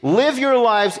guarantee. Live your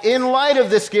lives in light of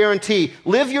this guarantee.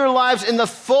 Live your lives in the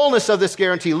fullness of this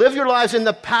guarantee. Live your lives in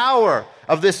the power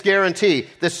of this guarantee.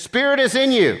 The Spirit is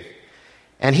in you,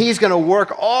 and he's going to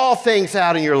work all things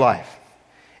out in your life.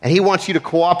 And he wants you to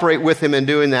cooperate with him in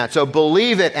doing that. So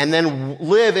believe it and then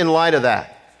live in light of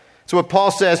that. So what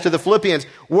Paul says to the Philippians,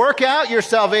 work out your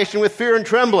salvation with fear and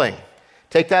trembling.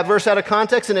 Take that verse out of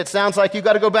context and it sounds like you've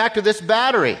got to go back to this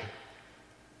battery.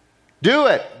 Do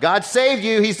it. God saved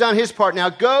you. He's done his part. Now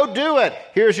go do it.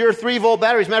 Here's your 3-volt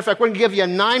battery. As a matter of fact, we're going to give you a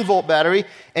 9-volt battery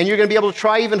and you're going to be able to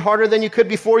try even harder than you could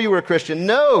before you were a Christian.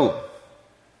 No.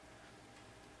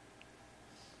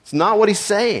 It's not what he's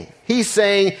saying. He's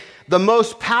saying the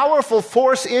most powerful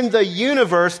force in the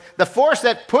universe, the force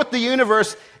that put the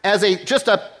universe as just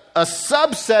a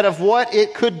subset of what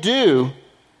it could do,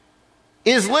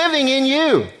 is living in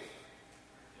you.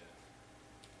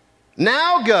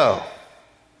 Now go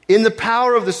in the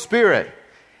power of the Spirit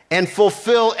and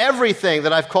fulfill everything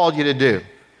that I've called you to do.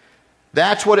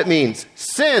 That's what it means.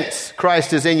 Since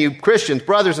Christ is in you, Christians,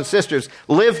 brothers and sisters,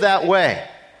 live that way.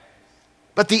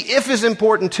 But the if is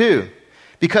important too,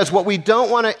 because what we don't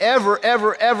want to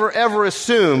ever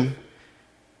assume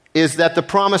is that the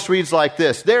promise reads like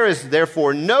this: there is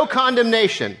therefore no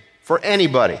condemnation for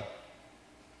anybody.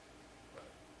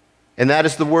 And that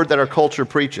is the word that our culture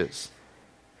preaches.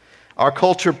 Our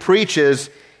culture preaches,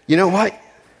 you know what?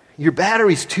 Your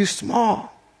battery's too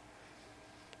small.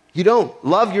 You don't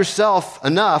love yourself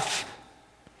enough.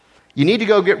 You need to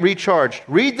go get recharged.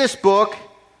 Read this book.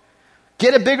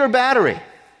 Get a bigger battery.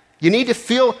 You need to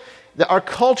feel that our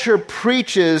culture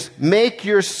preaches, make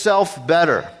yourself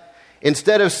better.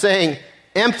 Instead of saying,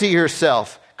 empty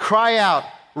yourself, cry out,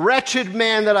 wretched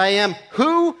man that I am,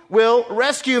 who will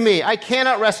rescue me? I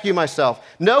cannot rescue myself.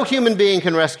 No human being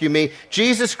can rescue me.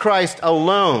 Jesus Christ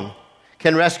alone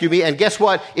can rescue me. And guess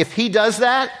what? If he does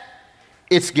that,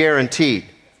 it's guaranteed.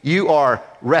 You are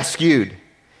rescued.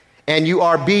 And you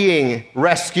are being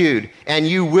rescued. And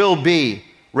you will be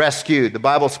rescued. The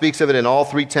Bible speaks of it in all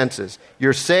 3 tenses.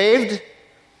 You're saved,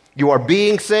 you are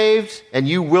being saved, and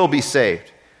you will be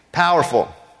saved. Powerful.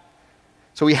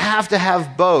 So we have to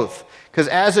have both. Because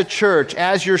as a church,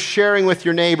 as you're sharing with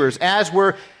your neighbors, as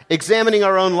we're examining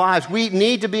our own lives, we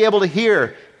need to be able to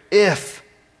hear if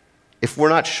we're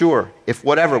not sure, if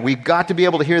whatever. We've got to be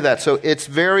able to hear that. So it's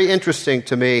very interesting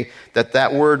to me that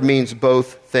that word means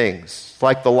both things. It's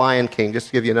like the Lion King. Just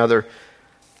to give you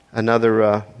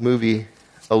another movie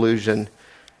allusion.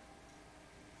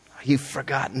 You've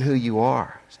forgotten who you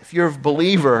are. If you're a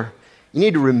believer, you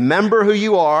need to remember who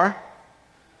you are.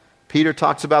 Peter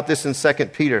talks about this in 2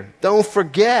 Peter. Don't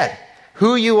forget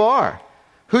who you are.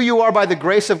 Who you are by the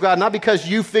grace of God, not because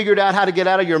you figured out how to get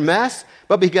out of your mess,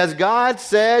 but because God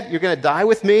said, you're going to die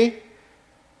with me,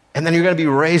 and then you're going to be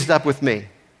raised up with me.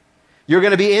 You're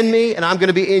going to be in me, and I'm going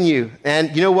to be in you.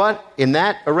 And you know what? In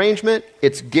that arrangement,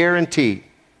 it's guaranteed.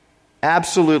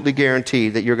 Absolutely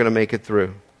guaranteed that you're going to make it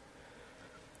through.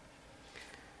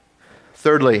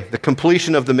 Thirdly, the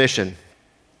completion of the mission.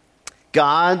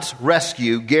 God's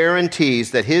rescue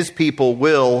guarantees that his people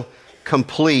will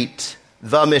complete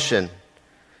the mission.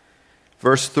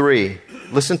 Verse 3,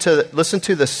 listen to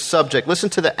the subject, listen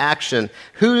to the action.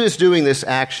 Who is doing this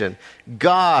action?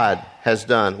 God has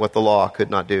done what the law could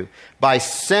not do. By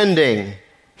sending,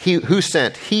 He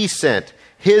sent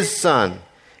his Son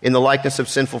in the likeness of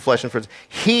sinful flesh and friends.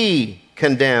 He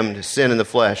condemned sin in the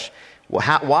flesh.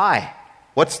 Why?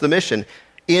 What's the mission?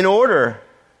 In order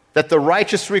that the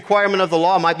righteous requirement of the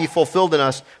law might be fulfilled in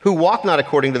us, who walk not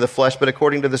according to the flesh, but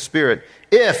according to the Spirit.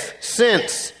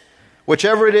 Since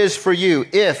whichever it is for you,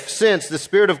 since the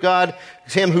Spirit of God,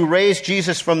 him who raised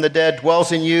Jesus from the dead,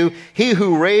 dwells in you, he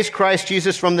who raised Christ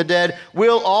Jesus from the dead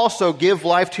will also give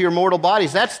life to your mortal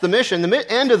bodies. That's the mission.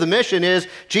 The end of the mission is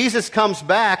Jesus comes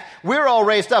back. We're all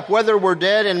raised up, whether we're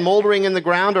dead and moldering in the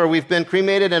ground or we've been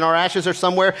cremated and our ashes are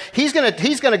somewhere. He's going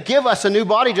to give us a new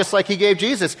body just like he gave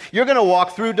Jesus. You're going to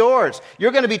walk through doors.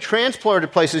 You're going to be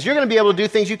transported places. You're going to be able to do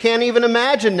things you can't even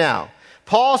imagine now.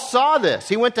 Paul saw this.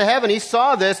 He went to heaven. He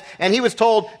saw this, and he was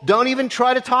told, don't even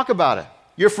try to talk about it.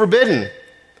 You're forbidden.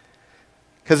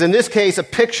 Because in this case, a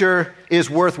picture is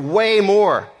worth way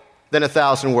more than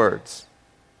 1,000 words.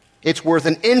 It's worth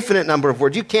an infinite number of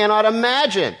words. You cannot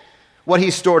imagine what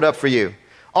he's stored up for you.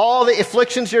 All the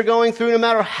afflictions you're going through, no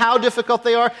matter how difficult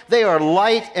they are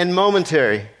light and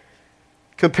momentary,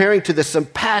 comparing to the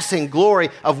surpassing glory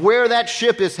of where that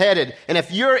ship is headed. And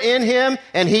if you're in him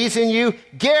and he's in you,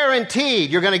 guaranteed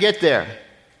you're going to get there.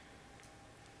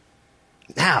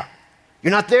 Now, you're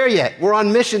not there yet. We're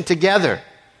on mission together.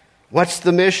 What's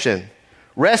the mission?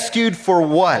 Rescued for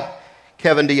what?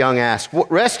 Kevin DeYoung asked.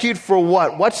 Rescued for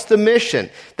what? What's the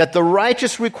mission? That the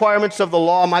righteous requirements of the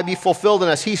law might be fulfilled in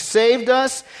us. He saved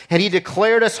us and he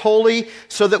declared us holy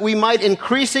so that we might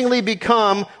increasingly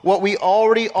become what we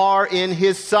already are in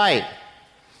his sight.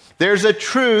 There's a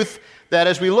truth that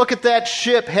as we look at that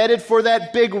ship headed for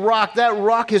that big rock, that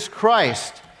rock is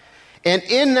Christ. And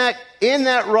in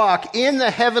that rock, in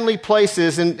the heavenly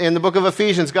places, in the book of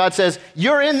Ephesians, God says,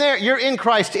 you're in there, you're in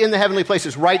Christ in the heavenly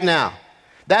places right now.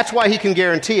 That's why he can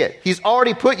guarantee it. He's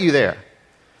already put you there.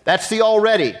 That's the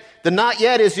already. The not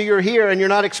yet is you're here and you're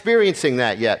not experiencing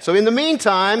that yet. So in the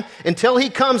meantime, until he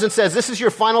comes and says, this is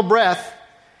your final breath,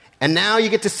 and now you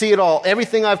get to see it all,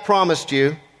 everything I've promised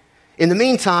you, in the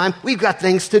meantime, we've got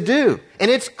things to do. And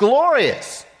it's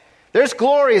glorious. There's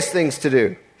glorious things to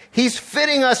do. He's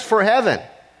fitting us for heaven.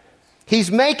 He's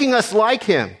making us like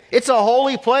him. It's a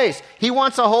holy place. He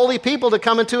wants a holy people to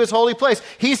come into his holy place.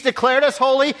 He's declared us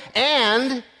holy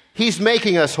and he's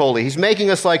making us holy. He's making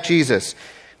us like Jesus.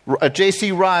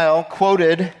 J.C. Ryle,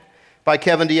 quoted by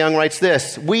Kevin DeYoung, writes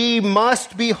this: we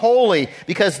must be holy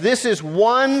because this is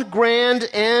one grand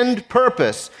end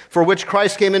purpose for which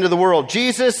Christ came into the world.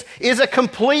 Jesus is a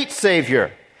complete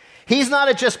Savior. He's not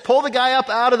a just pull the guy up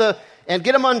out of the and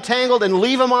get him untangled and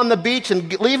leave him on the beach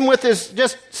and leave him with his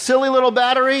just silly little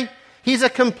battery. He's a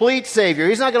complete Savior.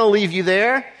 He's not going to leave you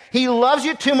there. He loves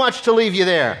you too much to leave you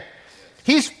there.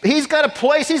 He's got a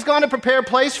place. He's going to prepare a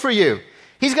place for you.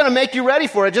 He's going to make you ready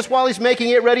for it just while he's making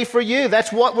it ready for you.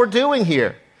 That's what we're doing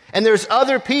here. And there's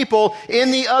other people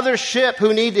in the other ship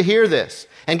who need to hear this.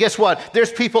 And guess what?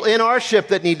 There's people in our ship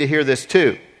that need to hear this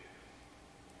too.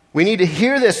 We need to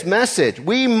hear this message.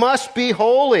 We must be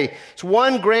holy. It's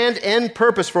one grand end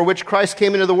purpose for which Christ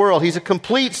came into the world. He's a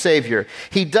complete Savior.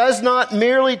 He does not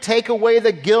merely take away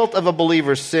the guilt of a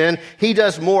believer's sin. He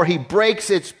does more. He breaks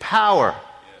its power.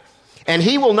 And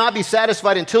he will not be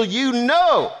satisfied until you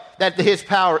know that this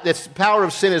power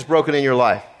of sin is broken in your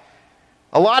life.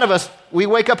 A lot of us, we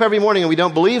wake up every morning and we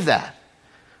don't believe that.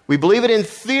 We believe it in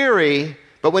theory,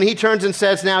 but when he turns and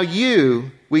says, now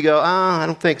you, we go, I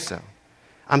don't think so.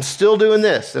 I'm still doing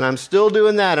this, and I'm still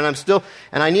doing that, and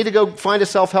I need to go find a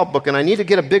self-help book, and I need to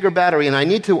get a bigger battery, and I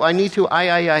need to.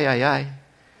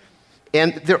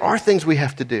 And there are things we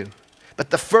have to do. But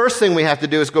the first thing we have to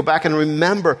do is go back and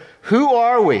remember, who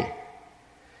are we?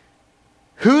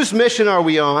 Whose mission are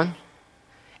we on?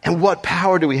 And what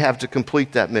power do we have to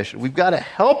complete that mission? We've got to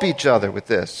help each other with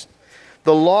this.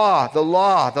 The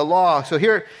law. So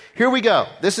here we go.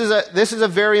 This is a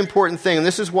very important thing, and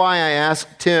this is why I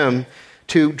asked Tim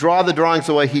to draw the drawings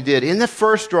the way he did. In the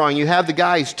first drawing, you have the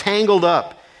guy who's tangled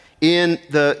up in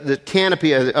the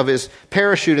canopy of his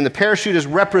parachute, and the parachute is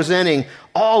representing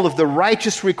all of the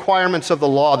righteous requirements of the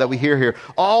law that we hear here.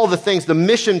 All the things, the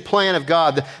mission plan of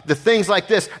God, the things like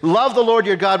this. Love the Lord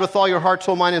your God with all your heart,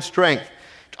 soul, mind, and strength.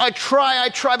 I try,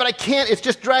 but I can't. It's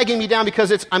just dragging me down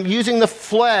because I'm using the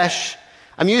flesh.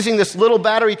 I'm using this little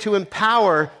battery to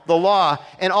empower the law,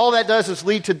 and all that does is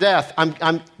lead to death.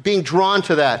 I'm being drawn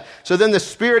to that. So then the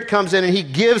Spirit comes in and He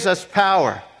gives us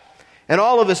power. And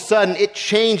all of a sudden, it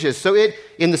changes. So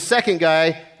in the second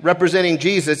guy, representing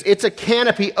Jesus, it's a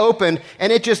canopy open,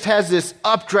 and it just has this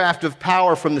updraft of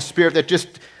power from the Spirit that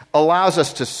just allows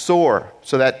us to soar.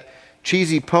 So that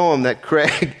cheesy poem that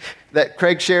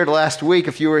Craig shared last week,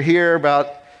 if you were here, about,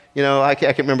 I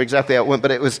can't remember exactly how it went,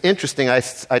 but it was interesting. I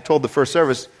told the first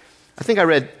service, I think I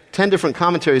read 10 different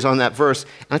commentaries on that verse,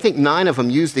 and I think 9 of them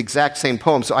used the exact same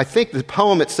poem. So I think the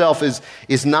poem itself is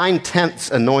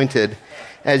 9/10 anointed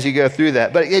as you go through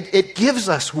that. But it gives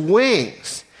us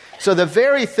wings. So the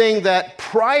very thing that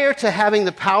prior to having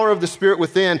the power of the Spirit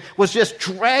within was just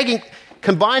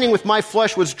combining with my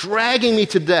flesh, was dragging me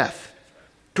to death.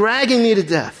 Dragging me to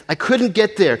death. I couldn't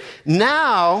get there.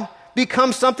 Now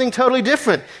becomes something totally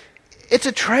different. It's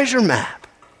a treasure map.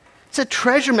 It's a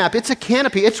treasure map. It's a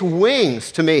canopy. It's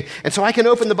wings to me. And so I can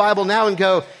open the Bible now and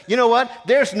go, you know what?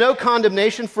 There's no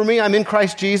condemnation for me. I'm in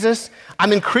Christ Jesus.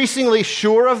 I'm increasingly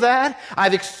sure of that.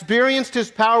 I've experienced His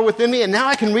power within me. And now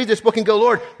I can read this book and go,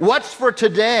 Lord, what's for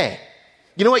today?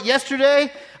 You know what?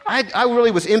 Yesterday, I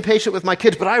really was impatient with my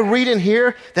kids. But I read in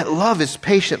here that love is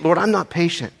patient. Lord, I'm not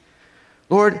patient.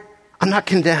 Lord, I'm not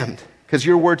condemned. Because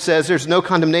your word says there's no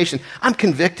condemnation. I'm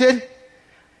convicted.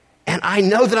 And I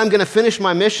know that I'm going to finish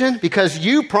my mission because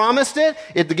you promised it.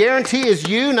 The guarantee is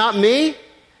you, not me.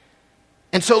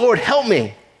 And so, Lord, help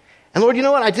me. And Lord, you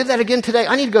know what? I did that again today.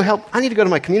 I need to go help. I need to go to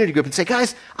my community group and say,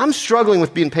 guys, I'm struggling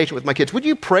with being patient with my kids. Would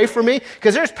you pray for me?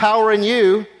 Because there's power in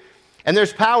you and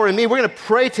there's power in me. We're going to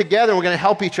pray together and we're going to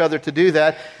help each other to do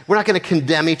that. We're not going to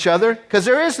condemn each other because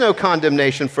there is no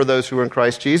condemnation for those who are in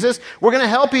Christ Jesus. We're going to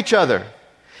help each other.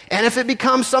 And if it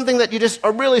becomes something that you just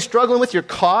are really struggling with, you're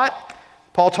caught.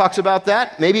 Paul talks about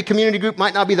that. Maybe a community group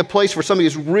might not be the place for somebody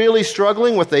who's really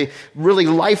struggling with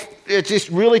it's just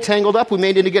really tangled up. We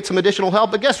may need to get some additional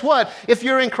help. But guess what? If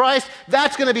you're in Christ,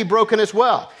 that's going to be broken as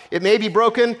well. It may be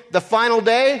broken the final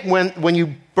day when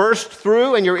you burst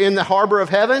through and you're in the harbor of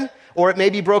heaven, or it may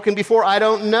be broken before. I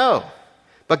don't know.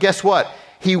 But guess what?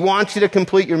 He wants you to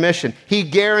complete your mission. He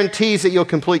guarantees that you'll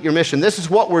complete your mission. This is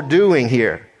what we're doing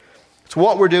here. It's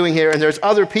what we're doing here, and there's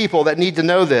other people that need to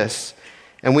know this.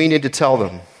 And we need to tell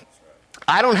them.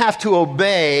 I don't have to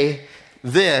obey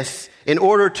this in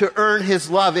order to earn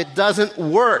His love. It doesn't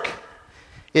work.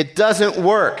 It doesn't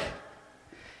work.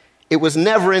 It was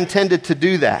never intended to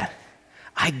do that.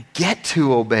 I get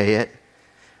to obey it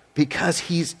because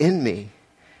He's in me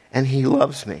and He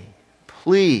loves me.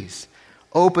 Please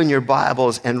open your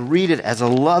Bibles and read it as a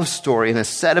love story and a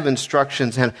set of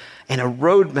instructions and a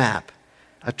roadmap.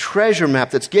 A treasure map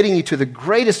that's getting you to the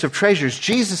greatest of treasures.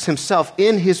 Jesus Himself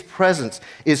in His presence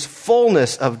is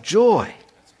fullness of joy.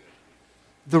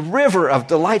 The river of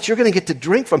delights you're going to get to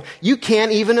drink from. You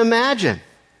can't even imagine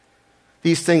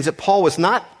these things that Paul was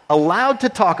not allowed to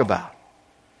talk about.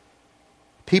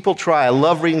 People try. I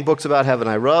love reading books about heaven.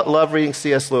 I love reading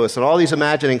C.S. Lewis and all these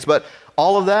imaginings, but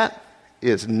all of that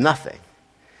is nothing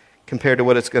compared to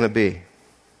what it's going to be.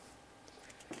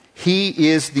 He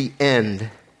is the end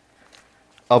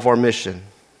of our mission.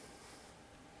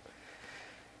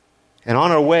 And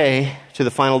on our way to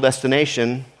the final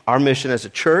destination, our mission as a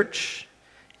church,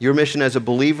 your mission as a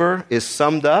believer is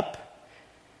summed up.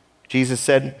 Jesus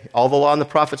said, all the law and the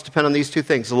prophets depend on these two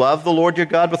things. Love the Lord your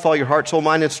God with all your heart, soul,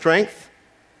 mind, and strength.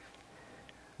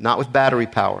 Not with battery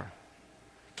power.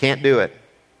 Can't do it.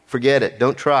 Forget it.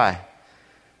 Don't try.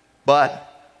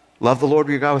 But love the Lord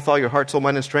your God with all your heart, soul,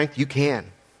 mind, and strength. You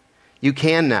can. You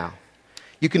can now.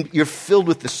 You're filled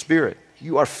with the Spirit.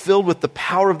 You are filled with the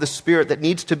power of the Spirit that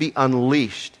needs to be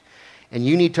unleashed. And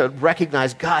you need to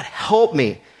recognize, God, help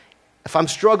me. If I'm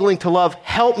struggling to love,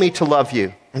 help me to love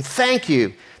you. And thank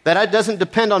you that it doesn't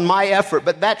depend on my effort,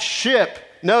 but that ship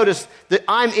notice that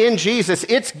I'm in Jesus.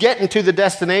 It's getting to the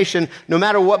destination no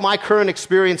matter what my current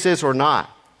experience is or not,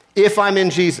 if I'm in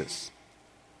Jesus.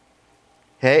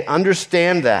 Okay,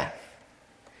 understand that.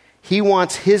 He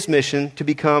wants his mission to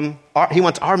become, he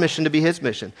wants our mission to be his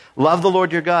mission. Love the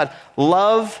Lord your God.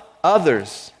 Love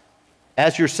others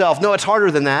as yourself. No, it's harder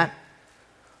than that.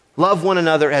 Love one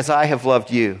another as I have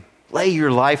loved you. Lay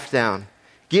your life down.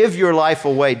 Give your life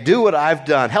away. Do what I've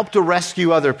done. Help to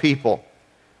rescue other people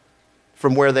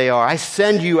from where they are. I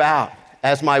send you out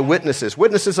as my witnesses.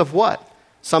 Witnesses of what?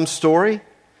 Some story?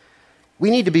 We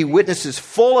need to be witnesses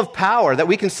full of power that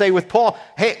we can say with Paul,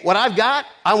 hey, what I've got,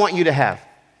 I want you to have.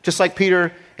 Just like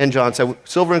Peter and John said,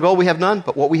 silver and gold we have none,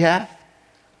 but what we have,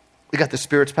 we got the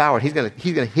Spirit's power. He's going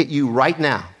to hit you right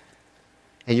now.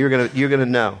 And you're going to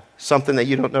know something that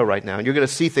you don't know right now. And you're going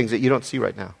to see things that you don't see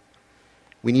right now.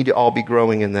 We need to all be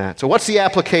growing in that. So what's the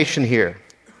application here?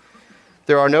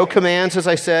 There are no commands, as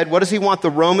I said. What does he want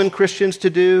the Roman Christians to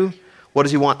do? What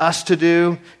does he want us to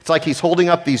do? It's like he's holding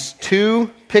up these two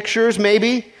pictures,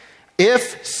 maybe.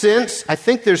 If, since, I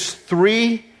think there's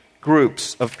three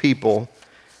groups of people.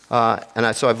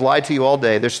 So I've lied to you all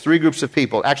day. There's three groups of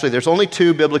people. Actually, there's only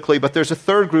two biblically, but there's a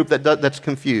third group that's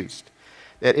confused,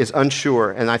 that is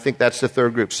unsure, and I think that's the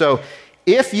third group. So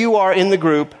if you are in the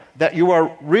group that you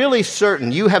are really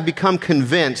certain, you have become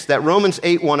convinced that Romans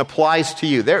 8:1 applies to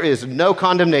you, there is no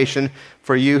condemnation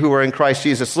for you who are in Christ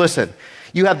Jesus. Listen,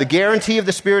 you have the guarantee of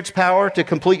the Spirit's power to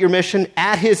complete your mission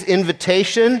at his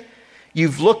invitation.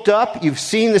 You've looked up, you've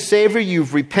seen the Savior,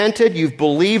 you've repented, you've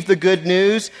believed the good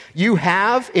news. You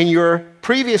have, in your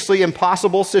previously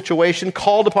impossible situation,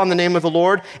 called upon the name of the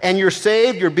Lord, and you're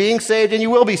saved, you're being saved, and you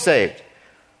will be saved.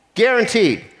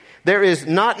 Guaranteed. There is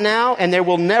not now, and there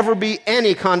will never be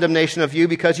any condemnation of you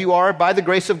because you are, by the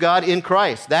grace of God, in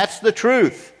Christ. That's the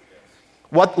truth.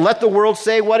 Let the world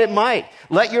say what it might.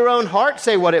 Let your own heart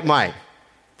say what it might.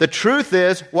 The truth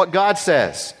is what God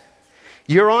says.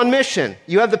 You're on mission.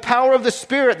 You have the power of the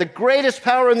Spirit, the greatest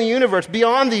power in the universe,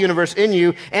 beyond the universe in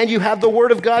you, and you have the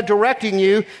Word of God directing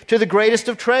you to the greatest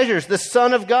of treasures, the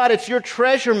Son of God. It's your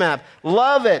treasure map.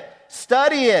 Love it.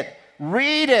 Study it.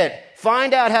 Read it.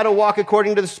 Find out how to walk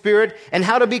according to the Spirit and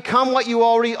how to become what you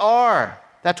already are.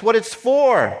 That's what it's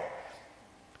for.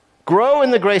 Grow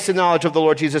in the grace and knowledge of the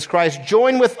Lord Jesus Christ.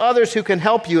 Join with others who can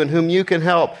help you and whom you can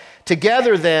help.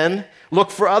 Together then,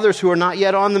 look for others who are not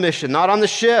yet on the mission, not on the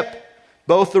ship,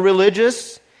 both the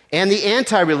religious and the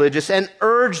anti-religious, and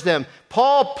urge them.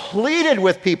 Paul pleaded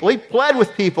with people. He pled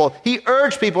with people. He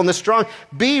urged people in the strong,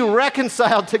 be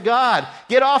reconciled to God.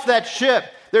 Get off that ship.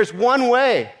 There's one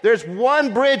way. There's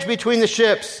one bridge between the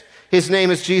ships. His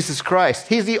name is Jesus Christ.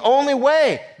 He's the only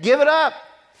way. Give it up.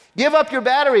 Give up your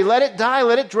battery. Let it die.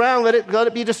 Let it drown. Let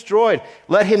it be destroyed.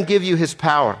 Let him give you his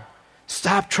power.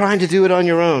 Stop trying to do it on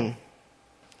your own.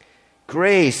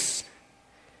 Grace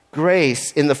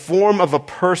in the form of a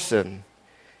person,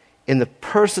 in the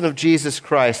person of Jesus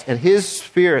Christ, and his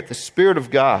Spirit, the Spirit of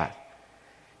God,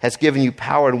 has given you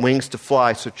power and wings to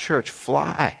fly. So church,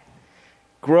 fly.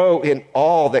 Grow in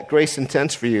all that grace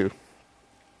intends for you.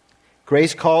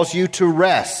 Grace calls you to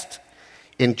rest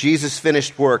in Jesus'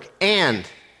 finished work, and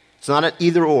it's not an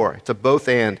either or, it's a both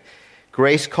and.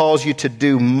 Grace calls you to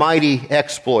do mighty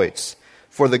exploits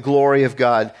for the glory of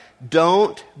God.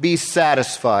 Don't be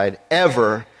satisfied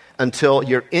ever until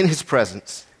you're in his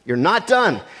presence. You're not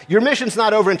done. Your mission's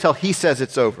not over until he says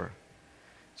it's over.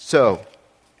 So,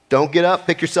 don't get up,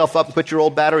 pick yourself up, and put your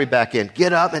old battery back in.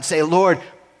 Get up and say, Lord,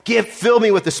 fill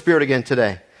me with the Spirit again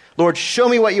today. Lord, show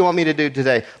me what you want me to do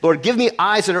today. Lord, give me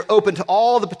eyes that are open to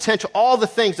all the potential, all the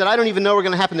things that I don't even know are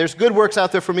going to happen. There's good works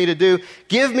out there for me to do.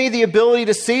 Give me the ability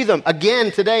to see them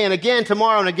again today and again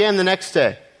tomorrow and again the next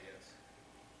day.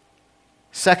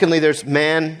 Secondly, there's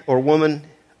man or woman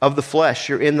of the flesh.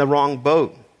 You're in the wrong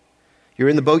boat. You're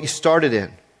in the boat you started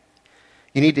in.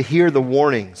 You need to hear the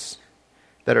warnings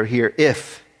that are here.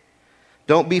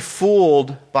 Don't be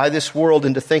fooled by this world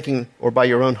into thinking, or by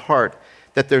your own heart,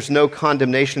 that there's no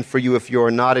condemnation for you if you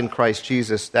are not in Christ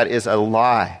Jesus. That is a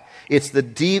lie. It's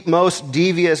the most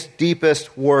devious,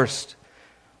 deepest, worst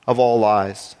of all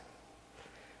lies.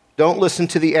 Don't listen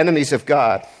to the enemies of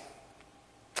God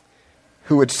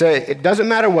who would say, it doesn't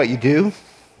matter what you do.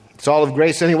 It's all of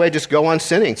grace anyway. Just go on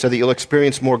sinning so that you'll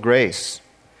experience more grace.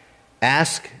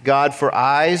 Ask God for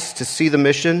eyes to see the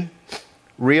mission.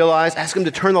 Ask him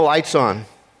to turn the lights on.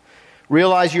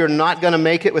 Realize you're not going to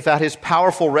make it without his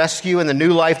powerful rescue and the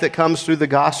new life that comes through the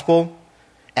gospel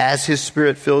as his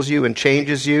Spirit fills you and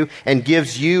changes you and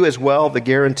gives you as well the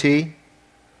guarantee.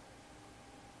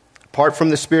 Apart from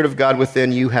the Spirit of God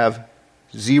within, you have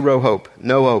zero hope,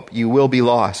 no hope. You will be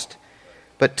lost.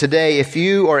 But today, if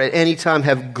you or at any time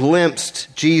have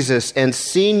glimpsed Jesus and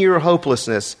seen your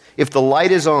hopelessness, if the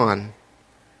light is on,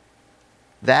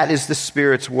 that is the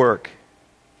Spirit's work.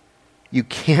 You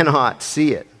cannot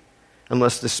see it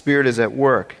unless the Spirit is at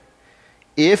work.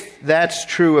 If that's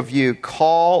true of you,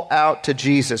 call out to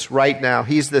Jesus right now.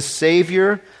 He's the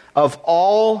Savior of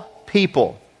all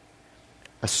people,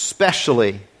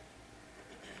 especially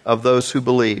of those who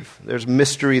believe. There's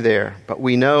mystery there, but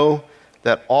we know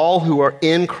that all who are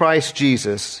in Christ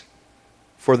Jesus,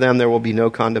 for them there will be no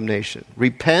condemnation.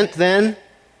 Repent then.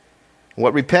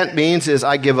 What repent means is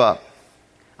I give up.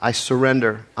 I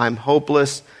surrender. I'm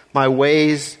hopeless. My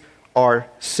ways are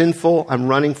sinful. I'm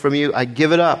running from you. I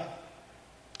give it up.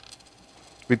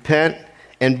 Repent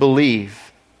and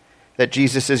believe that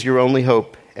Jesus is your only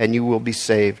hope, and you will be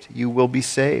saved. You will be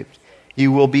saved.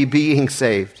 You will be being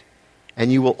saved,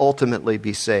 and you will ultimately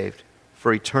be saved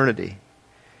for eternity.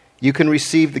 You can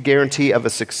receive the guarantee of a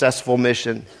successful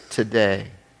mission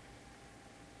today,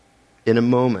 in a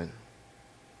moment.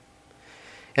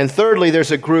 And thirdly, there's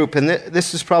a group, and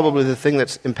this is probably the thing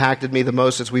that's impacted me the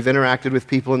most as we've interacted with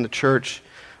people in the church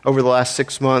over the last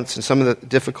 6 months, and some of the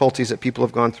difficulties that people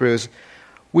have gone through is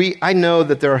I know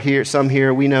that there are some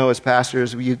here, we know as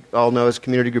pastors, you all know as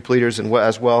community group leaders and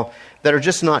as well, that are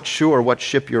just not sure what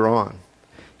ship you're on.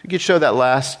 You could show that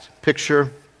last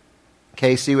picture,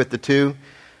 Casey, with the two.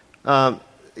 The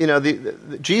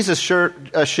Jesus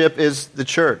ship is the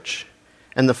church,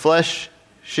 and the flesh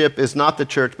ship is not the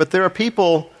church. But there are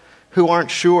people who aren't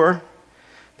sure.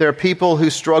 There are people who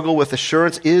struggle with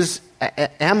assurance.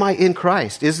 Am I in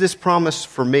Christ? Is this promise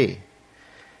for me?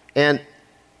 And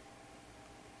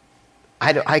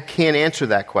I can't answer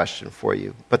that question for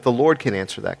you, but the Lord can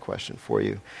answer that question for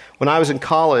you. When I was in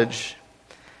college,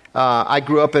 I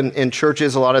grew up in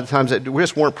churches a lot of the times that we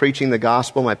just weren't preaching the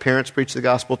gospel. My parents preached the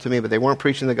gospel to me, but they weren't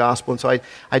preaching the gospel. And so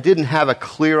I didn't have a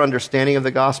clear understanding of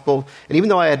the gospel. And even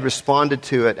though I had responded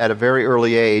to it at a very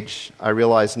early age, I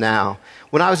realize now,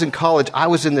 when I was in college, I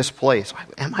was in this place.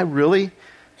 Am I really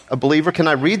a believer? Can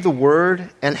I read the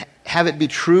Word and have it be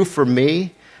true for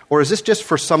me? Or is this just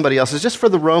for somebody else? Is this for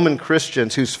the Roman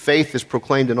Christians whose faith is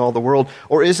proclaimed in all the world?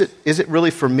 Or is it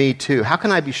really for me too? How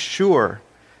can I be sure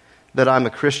that I'm a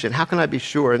Christian? How can I be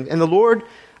sure? And the Lord,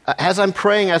 as I'm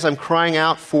praying, as I'm crying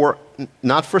out for,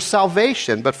 not for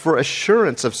salvation, but for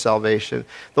assurance of salvation,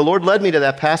 the Lord led me to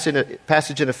that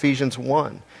passage in Ephesians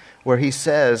 1, where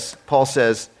Paul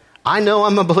says, I know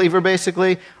I'm a believer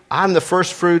basically. I'm the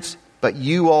first fruits, but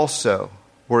you also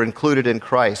were included in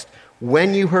Christ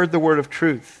when you heard the word of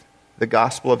truth, the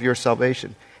gospel of your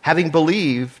salvation. Having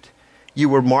believed, you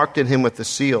were marked in him with the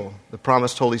seal, the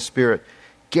promised Holy Spirit,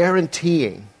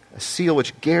 guaranteeing, a seal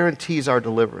which guarantees our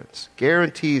deliverance,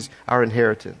 guarantees our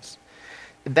inheritance.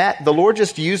 That the Lord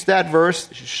just used that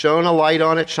verse, shined a light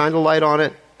on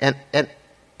it, and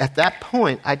at that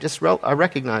point, I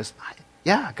recognized,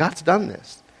 yeah, God's done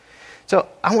this. So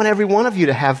I want every one of you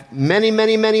to have many,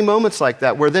 many, many moments like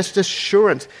that where this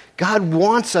assurance, God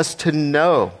wants us to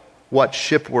know what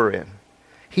ship we're in.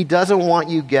 He doesn't want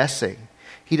you guessing.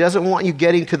 He doesn't want you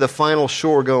getting to the final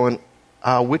shore going,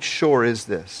 which shore is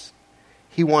this?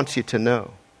 He wants you to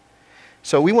know.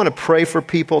 So we want to pray for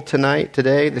people tonight,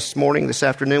 today, this morning, this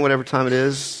afternoon, whatever time it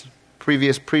is,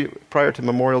 prior to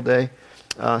Memorial Day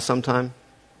sometime.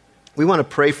 We want to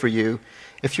pray for you.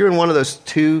 If you're in one of those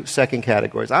two second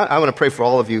categories, I want to pray for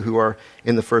all of you who are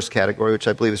in the first category, which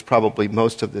I believe is probably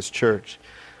most of this church.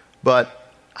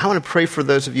 But I want to pray for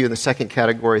those of you in the second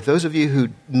category, those of you who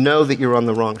know that you're on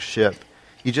the wrong ship.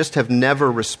 You just have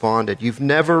never responded. You've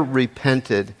never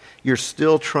repented. You're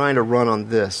still trying to run on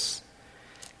this.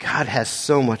 God has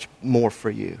so much more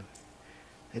for you.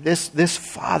 This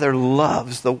Father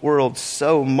loves the world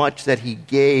so much that he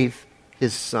gave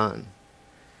his Son.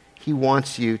 He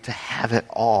wants you to have it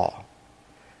all.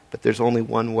 But there's only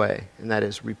one way, and that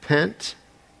is repent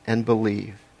and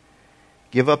believe.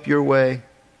 Give up your way,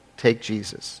 take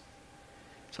Jesus.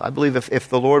 So I believe if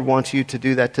the Lord wants you to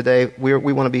do that today, we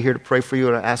want to be here to pray for you,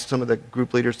 and I ask some of the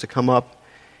group leaders to come up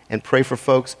and pray for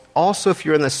folks. Also, if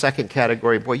you're in the second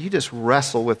category, boy, you just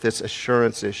wrestle with this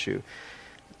assurance issue.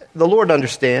 The Lord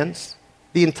understands.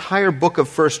 The entire book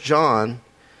of 1 John,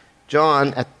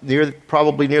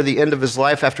 probably near the end of his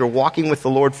life, after walking with the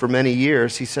Lord for many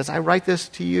years, he says, I write this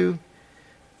to you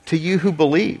who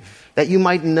believe, that you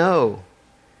might know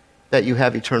that you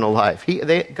have eternal life.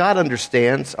 God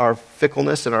understands our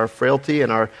fickleness and our frailty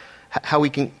and how we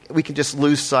can just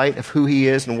lose sight of who he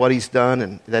is and what he's done,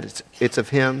 and that it's of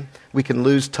him. We can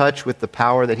lose touch with the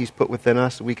power that he's put within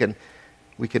us. We can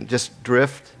just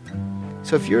drift.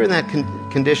 So if you're in that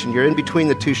condition, you're in between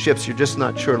the two ships, you're just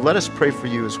not sure, let us pray for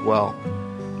you as well.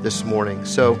 this morning.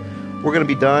 So we're going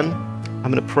to be done.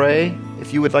 I'm going to pray.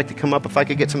 If you would like to come up, if I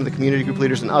could get some of the community group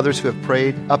leaders and others who have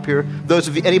prayed up here. Those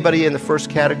of you, anybody in the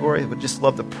first category would just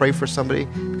love to pray for somebody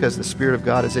because the Spirit of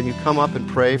God is in you. Come up and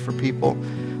pray for people.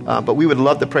 But we would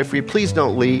love to pray for you. Please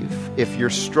don't leave if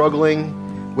you're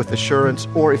struggling with assurance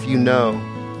or if you know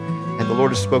and the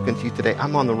Lord has spoken to you today,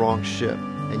 I'm on the wrong ship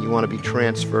and you want to be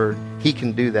transferred. He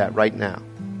can do that right now.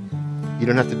 You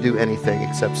don't have to do anything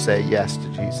except say yes to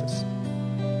Jesus.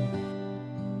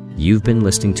 You've been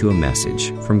listening to a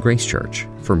message from Grace Church.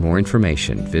 For more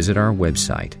information, visit our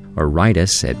website or write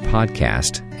us at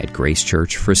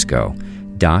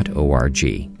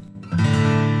podcast@gracechurchfrisco.org.